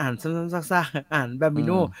แล้วกันอ่านซ้ำๆซากๆอ่านแบมบิโ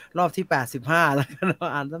นรอบที่85แล้วกัน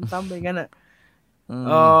อ่านซ้ำๆไปงั้นอ่ะ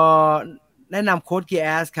แนะนำโค้ด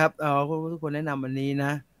GS ครับทุกคนแนะนำอันนี้น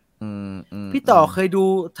ะพี่ต่อเคยดู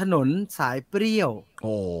ถนนสายเปรี้ยว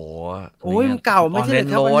โอ้ยมันเก่าไม่ใช่เหรอ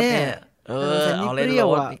ครับวันนี้สายเปรี้ยว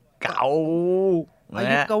อ่ะเก่าอา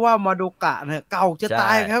ยุก็ว่ามาโดกะเนี่ยเก่าจะต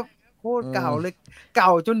ายครับโคตรเก่าเลยเก่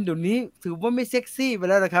าจนเดี๋ยวนี้ถือว่าไม่เซ็กซี่ไป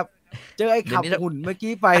แล้วนะครับเจอไอ้ขับหุ่นเมื่อ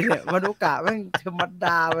กี้ไปเนี่ยมาโดกะแม่งธรรมด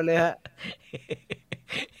าไปเลยฮะ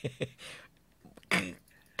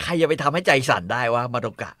ใครจะไปทำให้ใจสั่นได้วะมาโด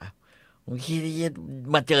กะบางที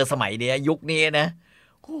มาเจอสมัยเนี้ยยุคนี้นะ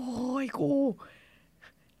โอ้ยกู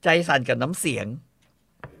ใจสั่นกับน้ำเสียง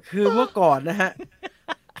คือเมื่อก่อนนะฮะ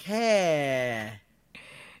แค่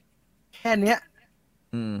เนี้ย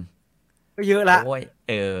ก็เยอะละโอ้ย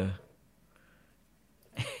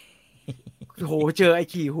โหเจอไอ้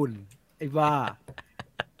ขี่หุ่นไอ้บ้า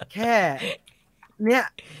แค่เนี้ย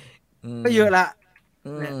ก็เยอะละ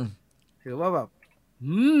เนี่ยถือว่าแบบ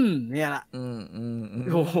เนี่ยละ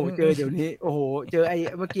โอ้โหเจอเดี๋ยวนี้โอ้โหเจอไอ้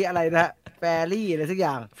เมื่อกี้อะไรนะแฟรี่อะไรสักอ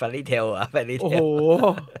ย่างแฟรี่เทลแฟรี่เทล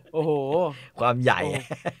โอ้โหความใหญ่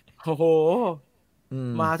โอ้โห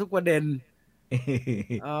มาทุกประเด็น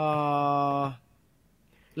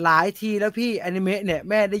หลายทีแล้วพี่อนิเมะเนี่ย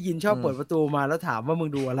แม่ได้ยินชอบเปิดประตูมาแล้วถามว่ามึง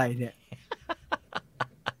ดูอะไรเนี่ย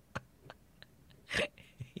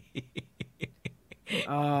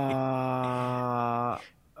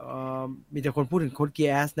มีแต่คนพูดถึงโค้ด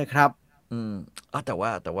GS นะครับแต่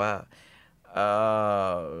ว่า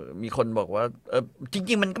มีคนบอกว่าจ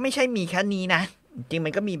ริงๆมันก็ไม่ใช่มีแค่นี้นะจริงมั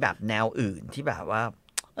นก็มีแบบแนวอื่นที่แบบว่า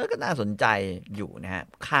ก็น่าสนใจอยู่นะฮะ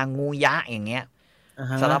คางงูยะอย่างเงี้ย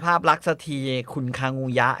สารภาพรักสักทีคุณคางู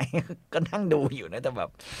ยะก็นั่งดูอยู่นะแต่แบบ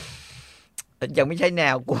ยังไม่ใช่แน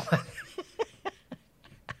วกู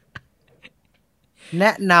แน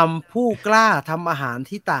ะนำผู้กล้าทำอาหาร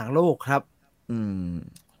ที่ต่างโลกครับ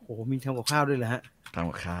โอ้มีทำกับข้าวด้วยเหรอฮะทำ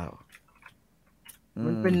กับข้าว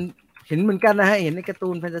มันเป็นเห็นเหมือนกันนะฮะเห็นในการ์ตู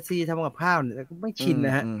นแฟนตาซีทำกับข้าวเนี่ยแต่ก็ไม่ชินน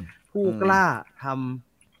ะฮะผู้กล้าท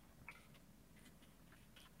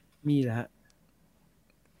ำมีเหรอฮะ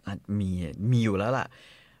มีอยู่แล้วล่ะ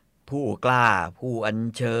ผู้กล้าผู้อัญ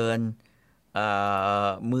เชิญ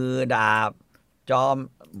มือดาบจอม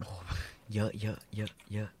เยอะ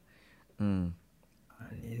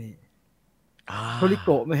นี่โทริโก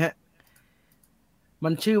ะไหมฮะมั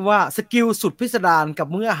นชื่อว่าสกิลสุดพิสดารกับ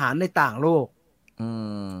มื้ออาหารในต่างโลก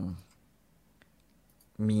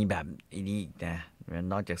มีแบบนี้อีกนะ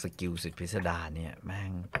นอกจากสกิลสุดพิสดารเนี่ยแม่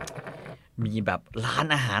งมีแบบร้าน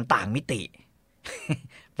อาหารต่างมิติ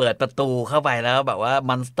เปิดประตูเข้าไปแล้วแบบว่าม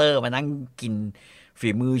อนสเตอร์มานั่งกินฝี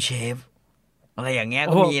มือเชฟอะไรอย่างเงี้ย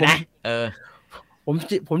ก็มีนะ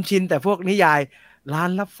ผมชินแต่พวกนิยายร้าน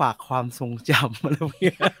รับฝากความทรงจำอะไรพวกเ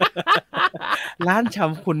นี้ยร้านช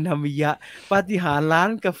ำคุณธรรมิยะปาฏิหาริย์ร้าน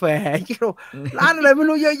กาแฟร้านอะไรไม่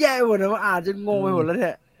รู้เยอะแยะหมดนะว่าอ่านจนงงไปหมดแล้วเ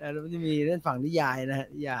นี่ยแล้วมันจะมีเรื่องฝั่งนิยายนะฮะ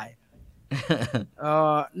นิยาย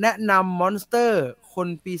แนะนำมอนสเตอร์คน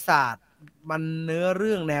ปีศาจมันเนื้อเ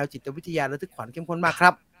รื่องแนวจิตวิทยาระทึกขวัญเข้มข้นมากค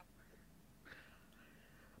รับ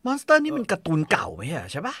มอนสเตอร์นี่มันการ์ตูนเก่าไหม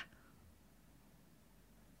ใช่ปะ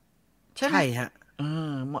ใช่ไหมฮะ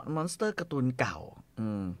มอนสเตอร์การ์ตูนเก่า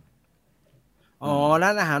ร้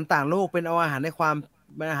านอาหารต่างโลกเป็นเอาอาหารในความ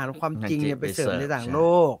เป็นอาหารความจริงเนี่ยไปเสิร์ฟในต่างโล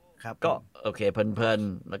กครับก็โอเคเพลิน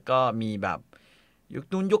ๆแล้วก็มีแบบยุค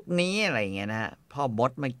นู้นยุคนี้อะไรเงี้ยนะฮะพ่อม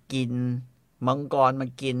ดมากินมังกรมา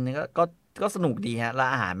กินก็สนุกดีฮะแล้ว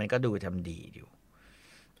อาหารมันก็ดูทำดีอยู่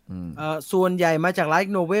ส่วนใหญ่มาจากไล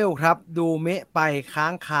ท์โนเวลครับดูเมะไปค้า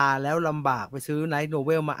งคาแล้วลำบากไปซื้อไลท์โนเ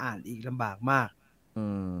วลมาอ่านอีกลำบากมาก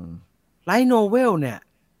ไลท์โนเวลเนี่ย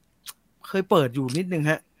เคยเปิดอยู่นิดนึง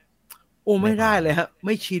ฮะโอ้ไม่ได้เลยฮะไ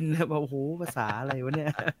ม่ชินครับโอ้โหภาษาอะไรวะเนี่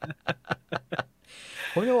ย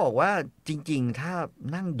ผมจะบอกว่าจริงๆถ้า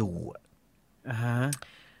นั่งดู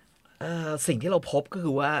สิ่งที่เราพบก็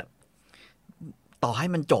คือว่าต่อให้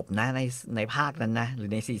มันจบนะในภาคนั้นนะหรือ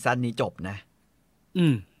ในซีซั่นนี้จบนะ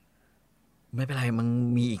ไม่เป็นไรมัน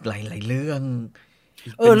มีอีกหลายๆเรื่อง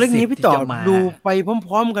เรื่องนี้พี่ต่อดูไปพ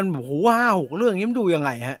ร้อมๆกันโอ้โห5-6เรื่องนี้มันดูยังไง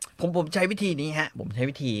ฮะผมใช้วิธีนี้ฮะผมใช้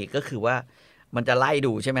วิธีก็คือว่ามันจะไล่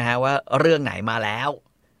ดูใช่ไหมฮะว่าเรื่องไหนมาแล้ว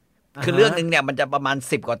คือเรื่องนึงเนี่ยมันจะประมาณ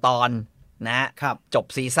10กว่าตอนนะครับจบ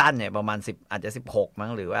ซีซั่นเนี่ยประมาณ10อาจจะ16มั้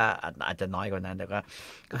งหรือว่าอาจจะน้อยกว่านั้นแต่ก็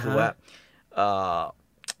คือว่า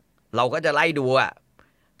เราก็จะไล่ดู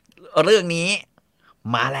เรื่องนี้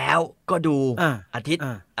มาแล้วก็ดูอาทิต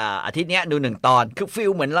ย์เนี้ยดู1ตอนคือฟิ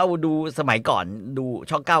ลเหมือนเราดูสมัยก่อนดู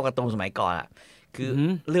ช่อง9การ์ตูนสมัยก่อนคือ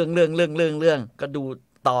เรื่องก็ดู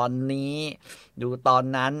ตอนนี้ดูตอน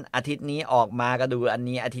นั้นอาทิตย์นี้ออกมาก็ดูอัน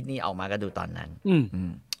นี้อาทิตย์นี้ออกมาก็ดูตอนนั้น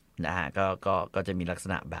นะฮะก็จะมีลักษ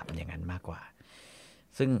ณะแบบอย่างนั้นมากกว่า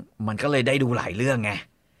ซึ่งมันก็เลยได้ดูหลายเรื่องไง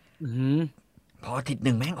พออาทิตย์ห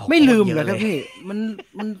นึ่งแม่งออกไม่ลืมเลยครับพี่มั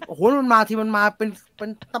นโอ้โหมันมาที่มันมาเป็น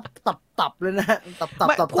ตับเลยนะ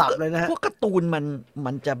ตับเลยนะพวกการ์ตูน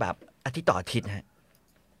มันจะแบบอาทิตย์ต่ออาทิตย์ฮะ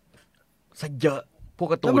ซะเยอะพวก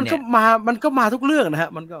การ์ตูนเนี่ยมันก็มาทุกเรื่องนะฮะ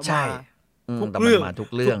มันก็มาทุกเรื่องมาทุก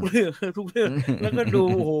เรื่องแล้วก็ดู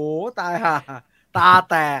โอ้โหตายห่าตา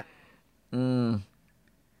แตก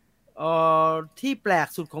ที่แปลก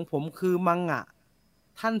สุดของผมคือมังงะ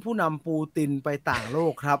ท่านผู้นำปูตินไปต่างโล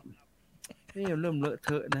กครับนี่เริ่มเลอะเท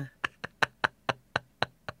อะนะ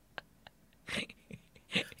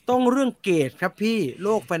ต้องเรื่องเกตครับพี่โล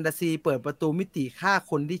กแฟนตาซีเปิดประตูมิติฆ่า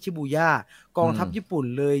คนที่ชิบูย่ากองทัพญี่ปุ่น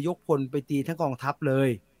เลยยกพลไปตีทั้งกองทัพเลย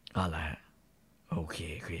อะไรโอเค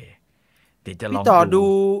เดี๋ยวจะลองพี่ต่อดู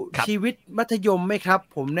ชีวิตมัธยมไหมครับ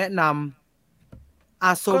ผมแนะนำอ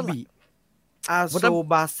าโซ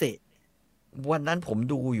บาเซวันนั้นผม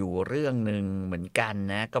ดูอยู่เรื่องหนึ่งเหมือนกัน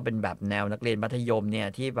นะก็เป็นแบบแนวนักเรียนมัธยมเนี่ย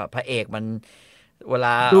ที่แบบพระเอกมันเวล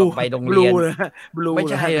าไปโรงเรียนไม่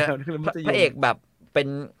ใช่พระเอกแบบเป็น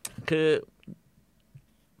คือ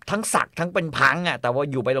ทั้งศักดิ์ทั้งเป็นพังแต่ว่า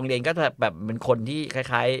อยู่ไปโรงเรียนก็จะแบบเป็นคนที่ค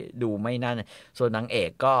ล้ายๆดูไม่นั่นส่วนนางเอก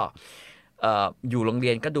ก็อยู่โรงเรี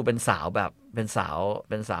ยนก็ดูเป็นสาวแบบเป็นสา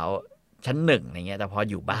วชั้น1อย่างเงี้ยแต่พอ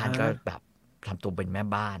อยู่บ้านก็แบบทำตัวเป็นแม่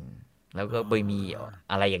บ้านแล้วก็ไปมี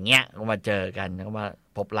อะไรอย่างเงี้ยก็มาเจอกันก็มา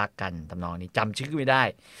พบรักกันทำนองนี้จำชื่อไม่ได้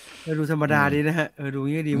ดูธรรมดาดีนะฮะดู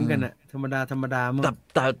งี้ดีเหมือนกันธรรมดา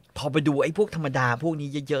แต่พอไปดูไอ้พวกธรรมดาพวกนี้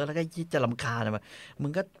เยอะๆแล้วก็จะรำคาญมึ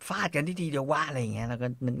งก็ฟาดกันที่ทีเดียวว่าอะไรอย่างเงี้ยแล้วก็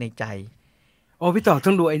นึกในใจพี่ต่อ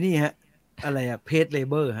ต้องดูไอ้นี่ฮะอะไรเพจเล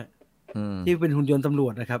เบอร์ฮะที่เป็นหุ่นยนต์ตำรว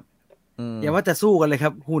จนะครับอย่าว่าจะสู้กันเลยค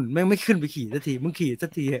รับหุ่นแม่งไม่ขึ้นไปขี่สักทีมึงขี่สั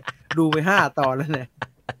กทีดูไป5 ตอนแล้วเนี่ย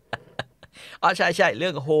ใช่เรื่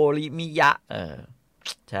องโฮริมิยะ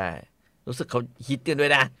ใช่รู้สึกเขาฮิตกันด้ว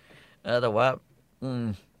ยนะแต่ว่า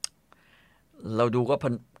เราดู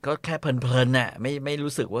ก็แค่เพลินน่ะไม่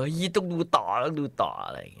รู้สึกว่าต้องดูต่ออะไ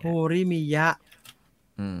รอย่างเงี้ยโฮริมิยะ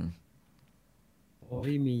โฮ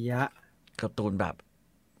ริมิยะการ์ตูนแบบ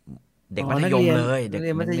เด็กมัธยมเลยเด็ก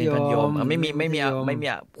มัธยมไม่มี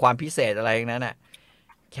ความพิเศษอะไรอย่างนั้นน่ะ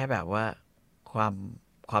แค่แบบว่าคว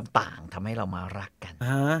ามต่างทำให้เรามารักกัน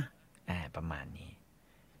ประมาณนี้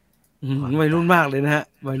วัยรุ่นมากเลยนะฮะ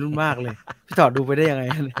วัยรุ่นมากเลยพี่ต่อดูไปได้ยังไง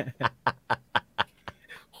เนี่ย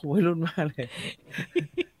วัยรุ่นมากเลย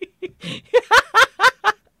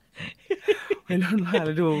วัยรุ่นมากเล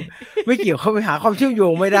ยดูไม่เกี่ยวเข้าไปหาความเชื่อมโย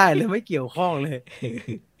งไม่ได้เลยไม่เกี่ยวข้องเลย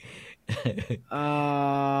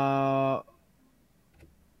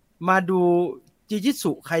มาดูจิจิ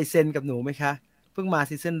สุไคเซ็นกับหนูไหมคะเพิ่งมา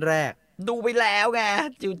ซีซั่นแรกดูไปแล้วไง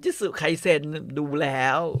จูจิสึไคเซ็นดูแล้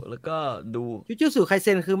วก็ดูจิจิสุไคเ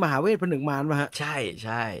ซ็นคือมหาเวทผนึกมารป่ะฮะใ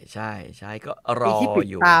ช่ก็รอที่ปิด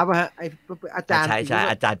อยู่ตาป่ะฮะไออาจารย์ใช่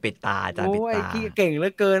อาจารย์ปิดตาอาจารย์ปิดโอ้ไอ ตาที่เก่งเหลื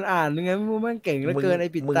อเกินอ่านยังไงไม่รู้มันเก่งเหลือเกินไอ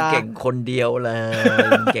ปิดตามึงเก่งคนเดียวเลย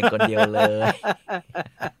มึงเก่งคนเดียวเลย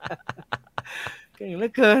เก่งเหลื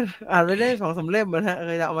อเกินอ่านไปได้2-3 เล่มนะฮะเค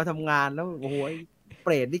ยเอามาทำงานแล้วโอ้โหเป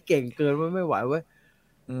รตนี่เก่งเกินไม่ไหวเว้ย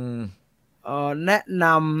แนะน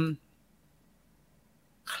ำ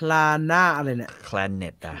คลาน่าอะไรเนี่ยแคลนเน็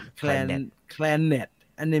ตอะแคลนเน็ต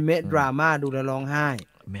อนิเมะดราม่าดูแล้วร้องไห้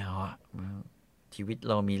ไม่เอาอะชีวิต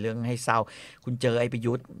เรามีเรื่องให้เศร้าคุณเจอไอ้ประ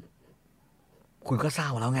ยุทธ์คุณก็เศร้า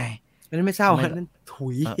แล้วไงอันนี้ไม่เศร้าฮะนั่นถุ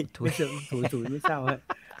ยไม่เศร้าฮะ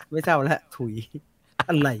ไม่เศร้าแล้วถุย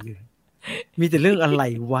อะไรอยู่มีแต่เรื่องอะไร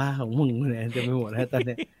วะของมึงเนี่ยจะไม่หมดแล้วตอน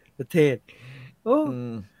นี้ประเทศโอ้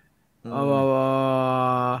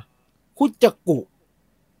คุจักุ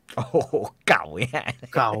โอ้โหเก่าเนี่ย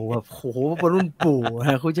เก่าแบบโหรุ่นปู่ฮ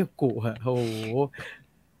ะคุจักุฮะโอ้โห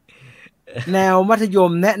แนวมัธย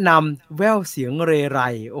มแนะนำแววเสียงเรไร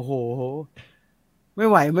โอ้โหไม่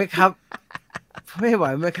ไหวไหมครับไม่ไหว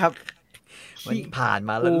ไหมครับมันผ่าน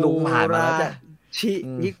มาแล้วลุงผ่านมาแล้วจ้ะ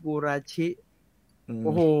ฮิกุราชิโ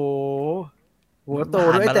อ้โหหัวโต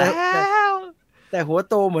ด้วยแต่หัว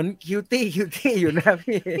โตเหมือนคิวตี้อยู่นะ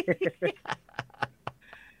พี่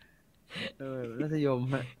มัธยม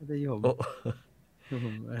ฮะมัธยม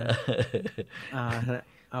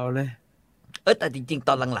เอาเลยแต่จริงๆต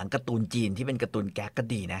อนหลังๆการ์ตูนจีนที่เป็นการ์ตูนแก๊กก็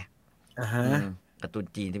ดีนะการ์ตูน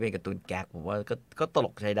จีนที่เป็นการ์ตูนแก๊กผมว่าก็ตล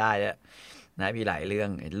กใช้ได้แล้วนะมีหลายเรื่อง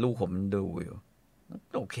ลูกผมดูอยู่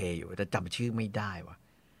โอเคอยู่แต่จำชื่อไม่ได้ว่ะ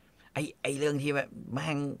ไอเรื่องที่แบบแ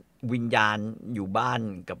ม่งวิญญาณอยู่บ้าน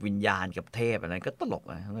กับวิญญาณกับเทพอะไรก็ตลก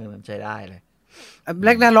นะเรื่องใช้ได้เลยแ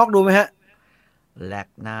ล็กหน้าล็อกดูไหมฮะแล็ก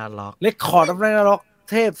หน้าล็อกเล็กคอร์ดแล็กหน้าล็อก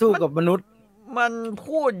เทพสู้กับมนุษย์มัน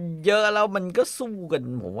พูดเยอะแล้วมันก็สู้กัน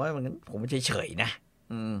ผมว่ามันผมเฉยๆนะ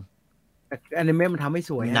แต่อนิเมะมันทำให้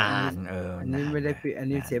สวยนานอันนี้ไม่ได้อัน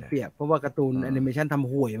นี้เสียเปรียบเพราะว่าการ์ตูนแอนิเมชันท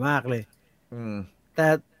ำห่วยมากเลยแต่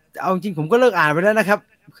เอาจริงผมก็เลิกอ่านไปแล้วนะครับ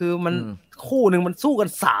คือมันคู่หนึ่งมันสู้กัน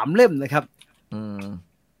3 เล่มนะครับ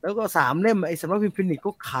แล้วก็3 เล่มไอ้สำนักพิมพ์ฟินิก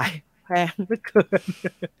ก็ขายแพงเหลือเกิน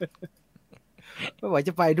ไม่ไหวจ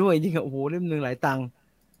ะไปด้วยจริงๆโอ้โหเล่มนึงหลายตังค์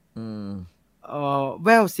แว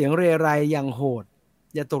วเสียงเรไรอย่างโหด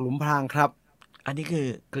อย่าตกหลุมพรางครับอันนี้คือ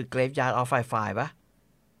Graveyard of Firefly ปะ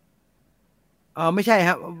ไม่ใช่ค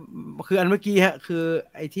รับคืออันเมื่อกี้ฮะคือ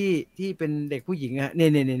ไอ้ที่เป็นเด็กผู้หญิงฮะ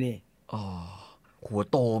นี่อ๋อหัว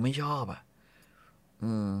โตไม่ชอบอ่ะ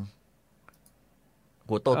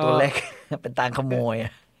หัวโตตัวเล็กเป็นตาขโมยอ่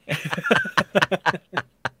ะ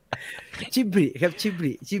ชิบริครับชิบ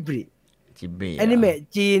ริแอนิเมะ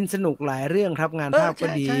จีนสนุกหลายเรื่องครับงานภาพก็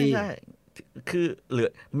ดีใช่คือเหลือ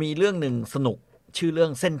มีเรื่องหนึ่งสนุกชื่อเรื่อ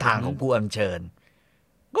งเส้นทางของผู้อัญเชิญ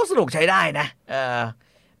ก็สนุกใช้ได้นะ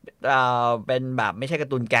เป็นแบบไม่ใช่กา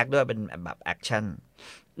ร์ตูนแก๊กด้วยเป็นแบบแอคชั่น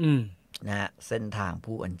นะฮะเส้นทาง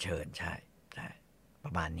ผู้อัญเชิญใช่ปร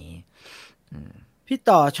ะมาณนี้พี่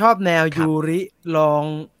ต่อชอบแนวยูริลอง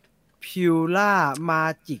พิวล่ามา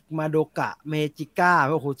จิกมาโดกะเมจิก้า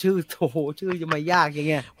โอ้โหชื่อจะมายากยัง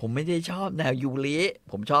ไงผมไม่ได้ชอบแนวยูริ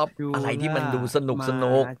ผมชอบอะไรที่มันดูสนุกม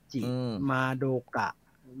าจิมาโดกะ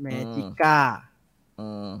เมจิก้า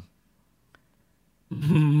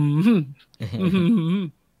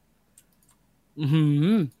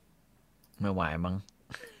ไม่ไหวมั้ง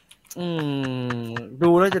ดู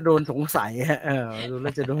แล้วจะโดนสงสัยดูแล้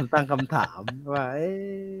วจะโดนตั้งคำถามว่า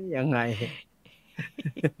ยังไง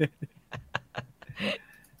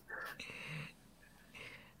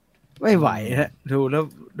ไม่ไหวฮะดูแล้ว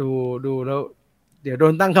เดี๋ยวโด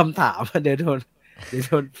นตั้งคำถามเดี๋ยวโด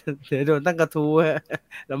นตั้งกระทู้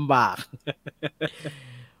ลำบาก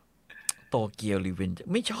โตเกียวรีเวนเจอร์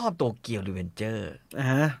ไม่ชอบโตเกียวรีเวนเจอร์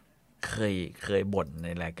เคยบ่นใน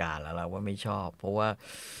รายการแล้วว่าไม่ชอบเพราะว่า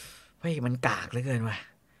เฮ้ยมันกากเหลือเกินว่ะ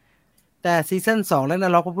แต่ซีซั่น2แล้วน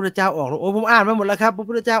ะล็อกพระพุทธเจ้าออกแล้วโอ้ผมอ่านไปหมดแล้วครับพระ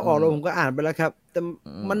พุทธเจ้าออกแล้วผมก็อ่านไปแล้วครับแต่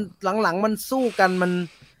มันหลังๆมันสู้กันมัน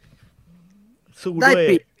สู้ได้เ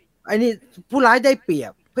ปรียบไอ้นี่ผู้ร้ายได้เปรีย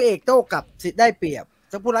บพระเอกโต้กลับสิได้เปรียบ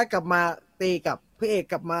ถ้าผู้ร้ายกลับมาตีกับพระเอก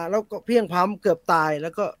กลับมาแล้วก็เพี้ยงพล้ำเกือบตายแล้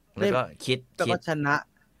วก็คิดแล้วก็ชนะ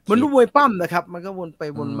มันรู้มวยปั้มนะครับมันก็วนไป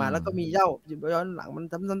วนมาแล้วก็มีย้อนหลังมัน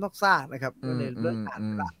ซ้ำซากนะครับก็เลยเลิกอ่าน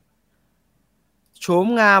ละโฉม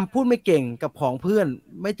งามพูดไม่เก่งกับของเพื่อน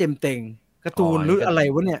ไม่เต็มเต็งการ์ตูนหรืออะไร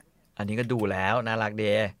วะเนี่ยอันนี้ก็ดูแล้วน่ารักดี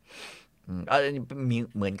มี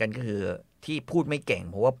เหมือนกันก็คือที่พูดไม่เก่ง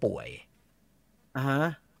เพราะว่าป่วยฮะ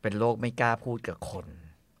เป็นโรคไม่กล้าพูดกับคน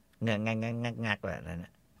งักแบบนั้น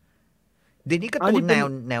เดี๋ยวนี้การ์ตูน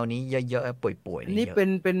แนวนี้เยอะๆป่วยๆอันนี้เยอะ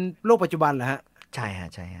เป็นโลกปัจจุบันเหรอฮะใช่ฮ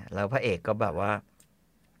ะแล้วพระเอกก็แบบว่า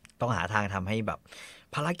ต้องหาทางทำให้แบบ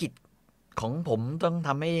ภารกิจของผมต้องท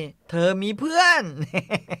ำให้เธอมีเพื่อน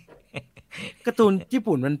การ์ตูนญี่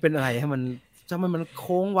ปุ่นมันเป็นอะไรฮะมันทำไมมันโ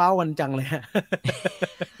ค้งว้าวกันจังเลยฮะ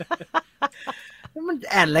มัน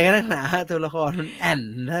แอนอะไรกันนักหนาตัวละครมันแอน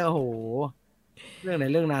ได้โอ้โหเรื่องไหน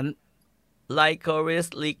เรื่องนั้น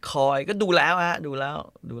Licorice Recoil ก็ดูแล้วฮะดูแล้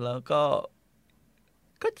วก็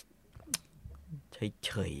เ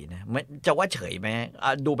ฉยๆนะไม่จะว่าเฉยไหม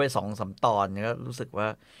ดูไป2-3 ตอนก็รู้สึกว่า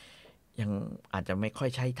ยังอาจจะไม่ค่อย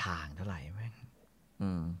ใช่ทางเท่าไหร่แม่ง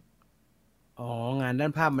อ๋องานด้า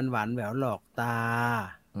นภาพมันหวานแหววหลอกตา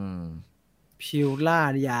พิวล่า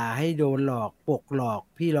อย่าให้โดนหลอกปกหลอก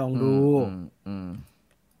พี่ลองดู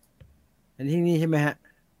อันที่นี่ใช่ไหมฮะ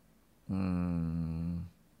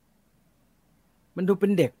มันดูเป็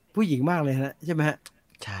นเด็กผู้หญิงมากเลยนะใช่ไหมฮะ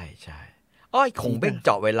ใช่อ้อยคงเบ้งเจ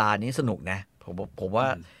าะเวลานี้สนุกนะผมว่า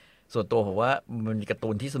ส่วนตัวผมว่ามันมีการ์ตู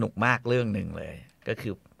นที่สนุกมากเรื่องหนึ่งเลยก็คื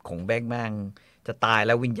อคงเบ้งแม่งจะตายแ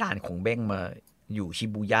ล้ววิญญาณคงเบ้งมาอยู่ชิ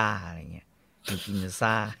บูย่าอะไรเงี้ยอยู่กิน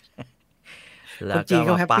ซ่าคนจีนเ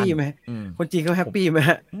ขาแฮปปี้ไหมคนจีนเขาแฮปปี้ไหม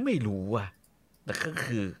ไม่รู้อ่ะแต่ก็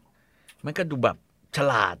คือมันก็ดูแบบฉ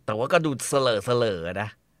ลาดแต่ว่าก็ดูเสลอนะ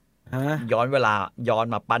ย้อนเวลาย้อน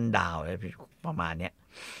มาปั้นดาวอะไรประมาณเนี้ย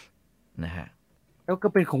นะฮะแล้วก็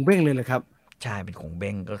เป็นของเบ้งเลยเหรอครับใช่เป็นของเ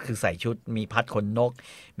บ้งก็คือใส่ชุดมีพัดขนนก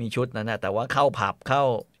มีชุดนั้นนะแต่ว่าเข้าผับเข้า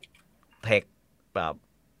เทคแบบ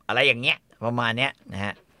อะไรอย่างเงี้ยประมาณเนี้ยนะฮ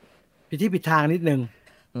ะผิดที่ผิดทางนิดนึง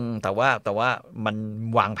แต่ว่ามัน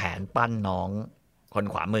วางแผนปั้นน้องคน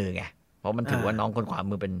ขวามือไงเพราะมันถือว่าน้องคนขวา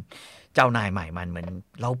มือเป็นเจ้านายใหม่มันเหมือน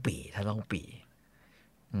เล่าปี่ถ้าเล่าปี่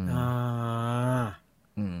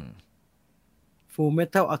Full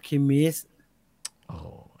Metal Alchemist โอ้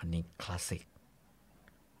อันนี้คลาสสิก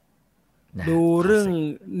ดูเรื่อง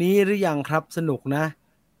นี้หรือยังครับสนุกนะ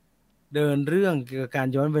เดินเรื่องเกี่ยวกับการ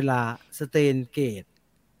ย้อนเวลาสเตนเกต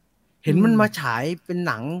เห็นมันมาฉายเป็น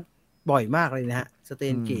หนังบ่อยมากเลยนะฮะสเต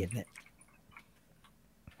นเกตเนี่ย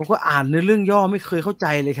ผมก็อ่านในเรื่องย่อไม่เคยเข้าใจ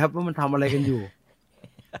เลยครับว่ามันทำอะไรกันอยู่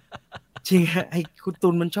จริงฮะไอ้คุณตุ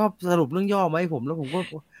ลมันชอบสรุปเรื่องย่อมาให้ผมแล้วผมก็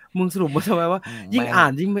มึงสรุปมาทำไมว่ายิ่งอ่า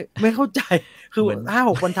นยิ่งไม่เข้าใจคือ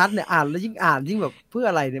5-6 บรรทัดเนี่ยอ่านแล้วยิ่งอ่านยิ่งแบบเพื่อ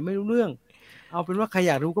อะไรเนี่ยไม่รู้เรื่องเอาเป็นว่าใครอ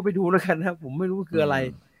ยากรู้ก็ไปดูแล้วกันนะผมไม่รู้คืออะไร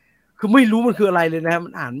คือไม่รู้มันคืออะไรเลยนะมั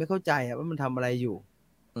นอ่านไม่เข้าใจว่ามันทำอะไรอยู่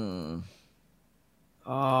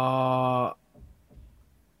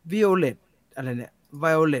Violet อะไรเนี่ย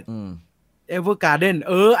Violet Evergarden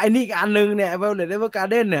ไอ้นี่อีกอันนึงเนี่ย Violet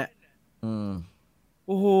Evergarden เนี่ยโ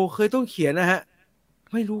อ้โหเคยต้องเขียนนะฮะ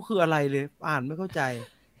ไม่รู้คืออะไรเลยอ่านไม่เข้าใจ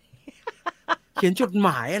เขียนจดหม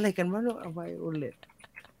ายอะไรกันวะเอาไว้Violet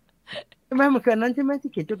ใช่ไหมมันคืออันนั้นใช่ไหม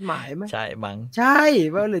ที่เขียนจดหมายไหมใช่มั้งใช่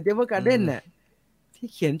Violet Evergarden เนี่ยที่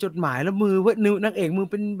เขียนจดหมายแล้วมือว่านางเอกมือ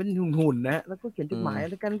เป็นหุ่นนะแล้วก็เขียนจดหมายอะ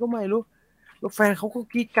ไรกันก็ไม่รู้แล้วแฟนเขาก็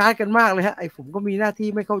กรี๊ดกราดกันมากเลยฮะไอ้ผมก็มีหน้าที่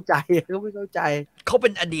ไม่เข้าใจก็ไม่เข้าใจเขาเป็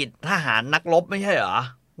นอดีตทหารนักรบไม่ใช่เหรอ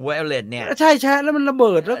ไวโอเลตเนี่ยใช่แล้วมันระเ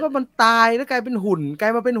บิดแล้วก็มันตายแล้วกลายเป็นหุ่นกลา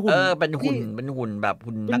ยมาเป็นหุ่นเป็นหุ่นแบบ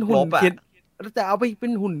หุ่นนักรบอ่ะแล้วแต่เอาไปเป็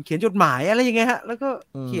นหุ่นเขียนจดหมายอะไรอย่างเงี้ยฮะแล้วก็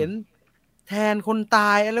เขียนแทนคนต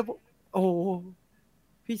ายอะไรโอ้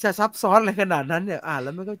พี่จะซับซ้อนอะไรขนาดนั้นเนี่ยอ่านแ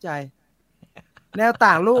ล้วไม่เข้าใจแนว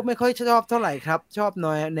ต่างโลกไม่ค่อยชอบเท่าไหร่ครับชอบ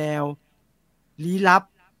แนวลี้ลับ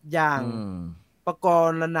อย่างประก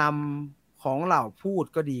รณนำของเหล่าพูด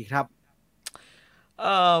ก็ดีครับ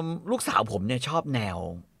ลูกสาวผมเนี่ยชอบแนว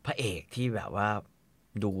พระเอกที่แบบว่า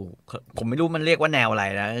ดูผมไม่รู้มันเรียกว่าแนวอะไร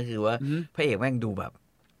นะก็คือว่าพระเอกแม่งดูแบบ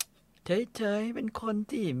เฉยๆเป็นคน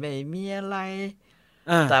ที่ไม่มีอะไร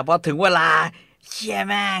แต่พอถึงเวลาเชี่ย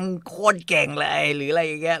แม่งโคตรเก่งเลยหรืออะไร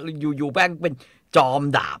อย่างเงี้ยอยู่แม่งเป็นจอม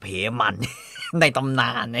ดาบเหมันในตำน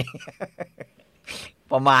านเนี่ย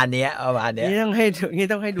ประมาณนี้นี่ต้องใ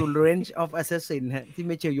ห้ดู Range of Assassin ฮะที่ไ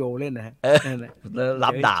ม่เชโยเล่นนะฮะรั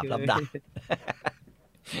บดาบ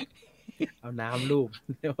เอาน้ำลูก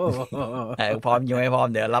พร้อมยังไม่พร้อม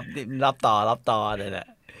เดี๋ยวรับต่อเลยแหละ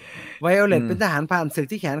ไวโอเลตเป็นทหารผ่านศึก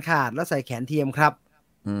ที่แขนขาดแล้วใส่แขนเทียมครับ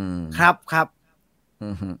ครับ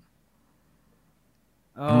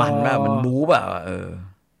มันว่ามันบู๊ป่ะ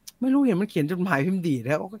ไม่รู้เห็นมันเขียนจดหมายพิมพ์ดีแ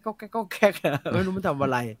ล้วก็แค่ไม่รู้มันทำอะ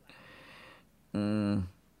ไร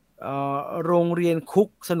โรงเรียนคุก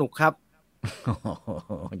สนุกครับ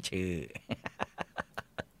ชื่อ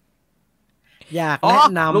อยากแนะ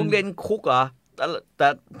นำโรงเรียนคุกเหรอแต่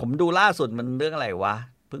ผมดูล่าสุดมันเรื่องอะไรวะ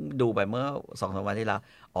เพิ่งดูไปเมื่อ 2-3 วันที่แล้ว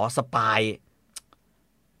สปาย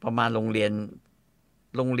ประมาณโรงเรียน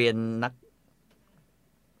นัก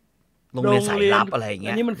โรงเรียนสายลับอะไรอย่างเ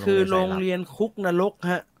งี้ยอันนี้มันคือโรงเรียนคุกนรก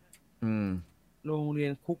ฮะโรงเรีย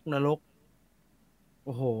นคุกนรก โ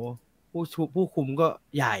อ้โหผู้คุมก็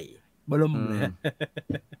ใหญ่เบิ่มเลย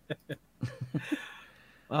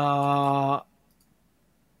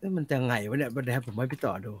มันจะไงวะเนี่ยบันไดผมให้พี่ต่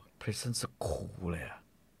อดู Prison School เลยอ่ะ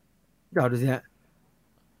พี่ต่อดูสิฮะ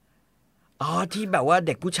ที่แบบว่าเ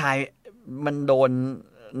ด็กผู้ชายมันโดน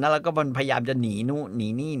นั่นแล้วก็มันพยายามจะหนีนู่นหนี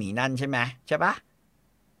นี่หนีนั่นใช่ไหมใช่ปะ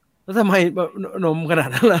แล้วทำไมนมขนาด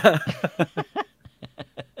นั้นล่ะ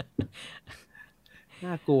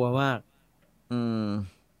น่ากลัวมาก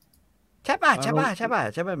ใช่ป่ะ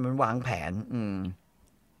มันวางแผน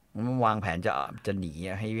มันวางแผนจะหนี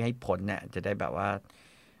ให้พ้นเนี่ยจะได้แบบว่า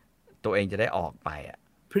ตัวเองจะได้ออกไปอ่ะ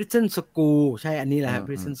Prison School ใช่อันนี้แหละ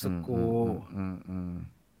Prison School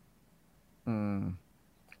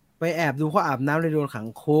ไปแอบดูเขาอาบน้ำเลยโดนขัง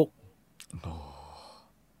คุก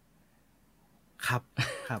ครับ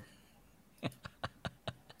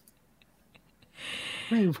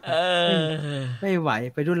ไม่ไหว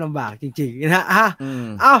ไปรุ่นลำบากจริงๆนะ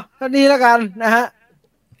เอาเท่านี้แล้วกันนะฮะ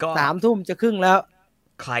ก็3 ทุ่มจะครึ่งแล้ว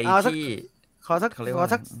ใครที่ขอสัก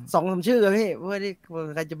 2-3 ชื่อพี่เพื่อที่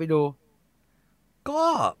ใครจะไปดูก็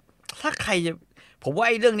ถ้าใครจะผมว่าไ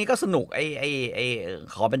อ้เรื่องนี้ก็สนุกไอ้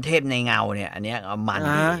ขอเป็นเทพในเงาเนี่ยอันเนี้ยมัน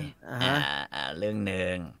ดีเรื่องห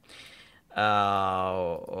นึ่ง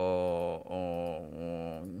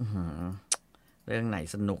เรื่องไหน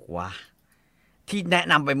สนุกวะที่แนะ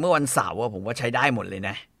นำไปเมื่อวันเสาร์ว่าผมว่าใช้ได้หมดเลยน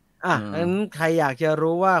ะงั้นใครอยากจะ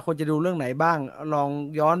รู้ว่าคนจะดูเรื่องไหนบ้างลอง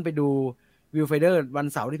ย้อนไปดูวิวไฟเดอร์วัน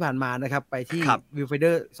เสาร์ที่ผ่านมานะครับไปที่วิวไฟเด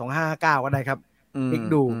อร์2559ก็ได้ครับคลิก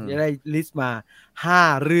ดูจะได้ลิสต์มา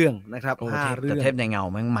5 เรื่องนะครับ5 เรื่องเทพในเงา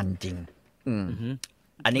มันจริง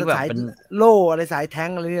อันนี้แบบเป็นโล่อะไรสายแท้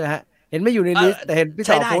งอะไรนี่แหละฮะเห็นไม่อยู่ในลิสต์แต่เห็นพี่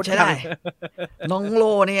ต่อโพสต์ได้น้องโล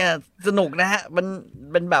เนี่ยสนุกนะฮะมัน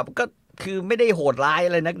เป็นแบบก็คือไม่ได้โหดร้ายอ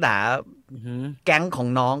ะไรนักหนาแก๊งของ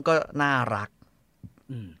น้องก็น่ารัก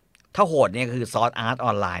ถ้าโหดเนี่ยคือซอสอาร์ตอ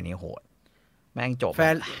อนไลน์เนี่ยโหดแม่งจบแ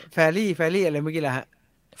ฟรี่อะไรเมื่อกี้แหละฮะ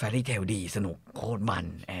แฟรี่เทลดีสนุกโคตรมัน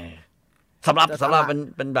สำหรับ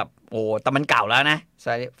เป็นแบบโอ้แต่มันเก่าแล้วนะ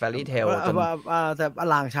แฟรี่เทลแต่อ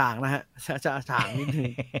ลางฉางนะฮะจะฉางนิดนึง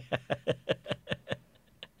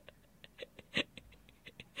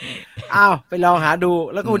ไปลองหาดู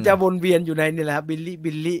แล้วคุณจะวนเวียนอยู่ในนี่แหละบิล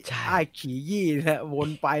ลี่ไอ้ขี่ยี่นะวน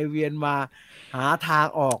ไปเวียนมาหาทาง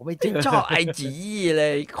ออกไม่เจอชอบไอจีเล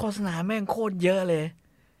ยโฆษณาแม่งโคตรเยอะเลย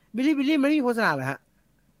บิลลี่ไม่มีโฆษณาเหรอฮะ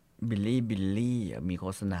บิลลี่มีโฆ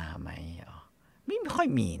ษณาไหมไม่ค่อย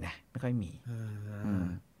มีนะไม่ค่อยมี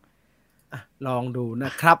ลองดูน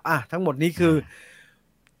ะครับทั้งหมดนี้คือ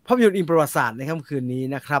ภาพยนตร์อินประวัติศาสตร์ในค่ำคืนนี้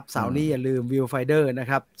นะครับเสาร์นี้อย่าลืมวิวไฟเดอร์นะ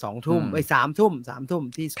ครับ2 ทุ่ม3 ทุ่ม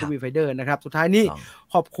ที่สกูบี้ไฟเดอร์นะครับสุดท้ายนี้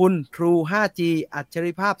ขอบคุณ True 5G อัจฉ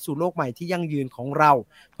ริภาพสู่โลกใหม่ที่ยั่งยืนของเรา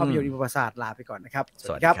ภาพยนตร์อินประวัติศาสตร์ลาไปก่อนนะครับส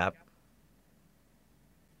วัสดีครับ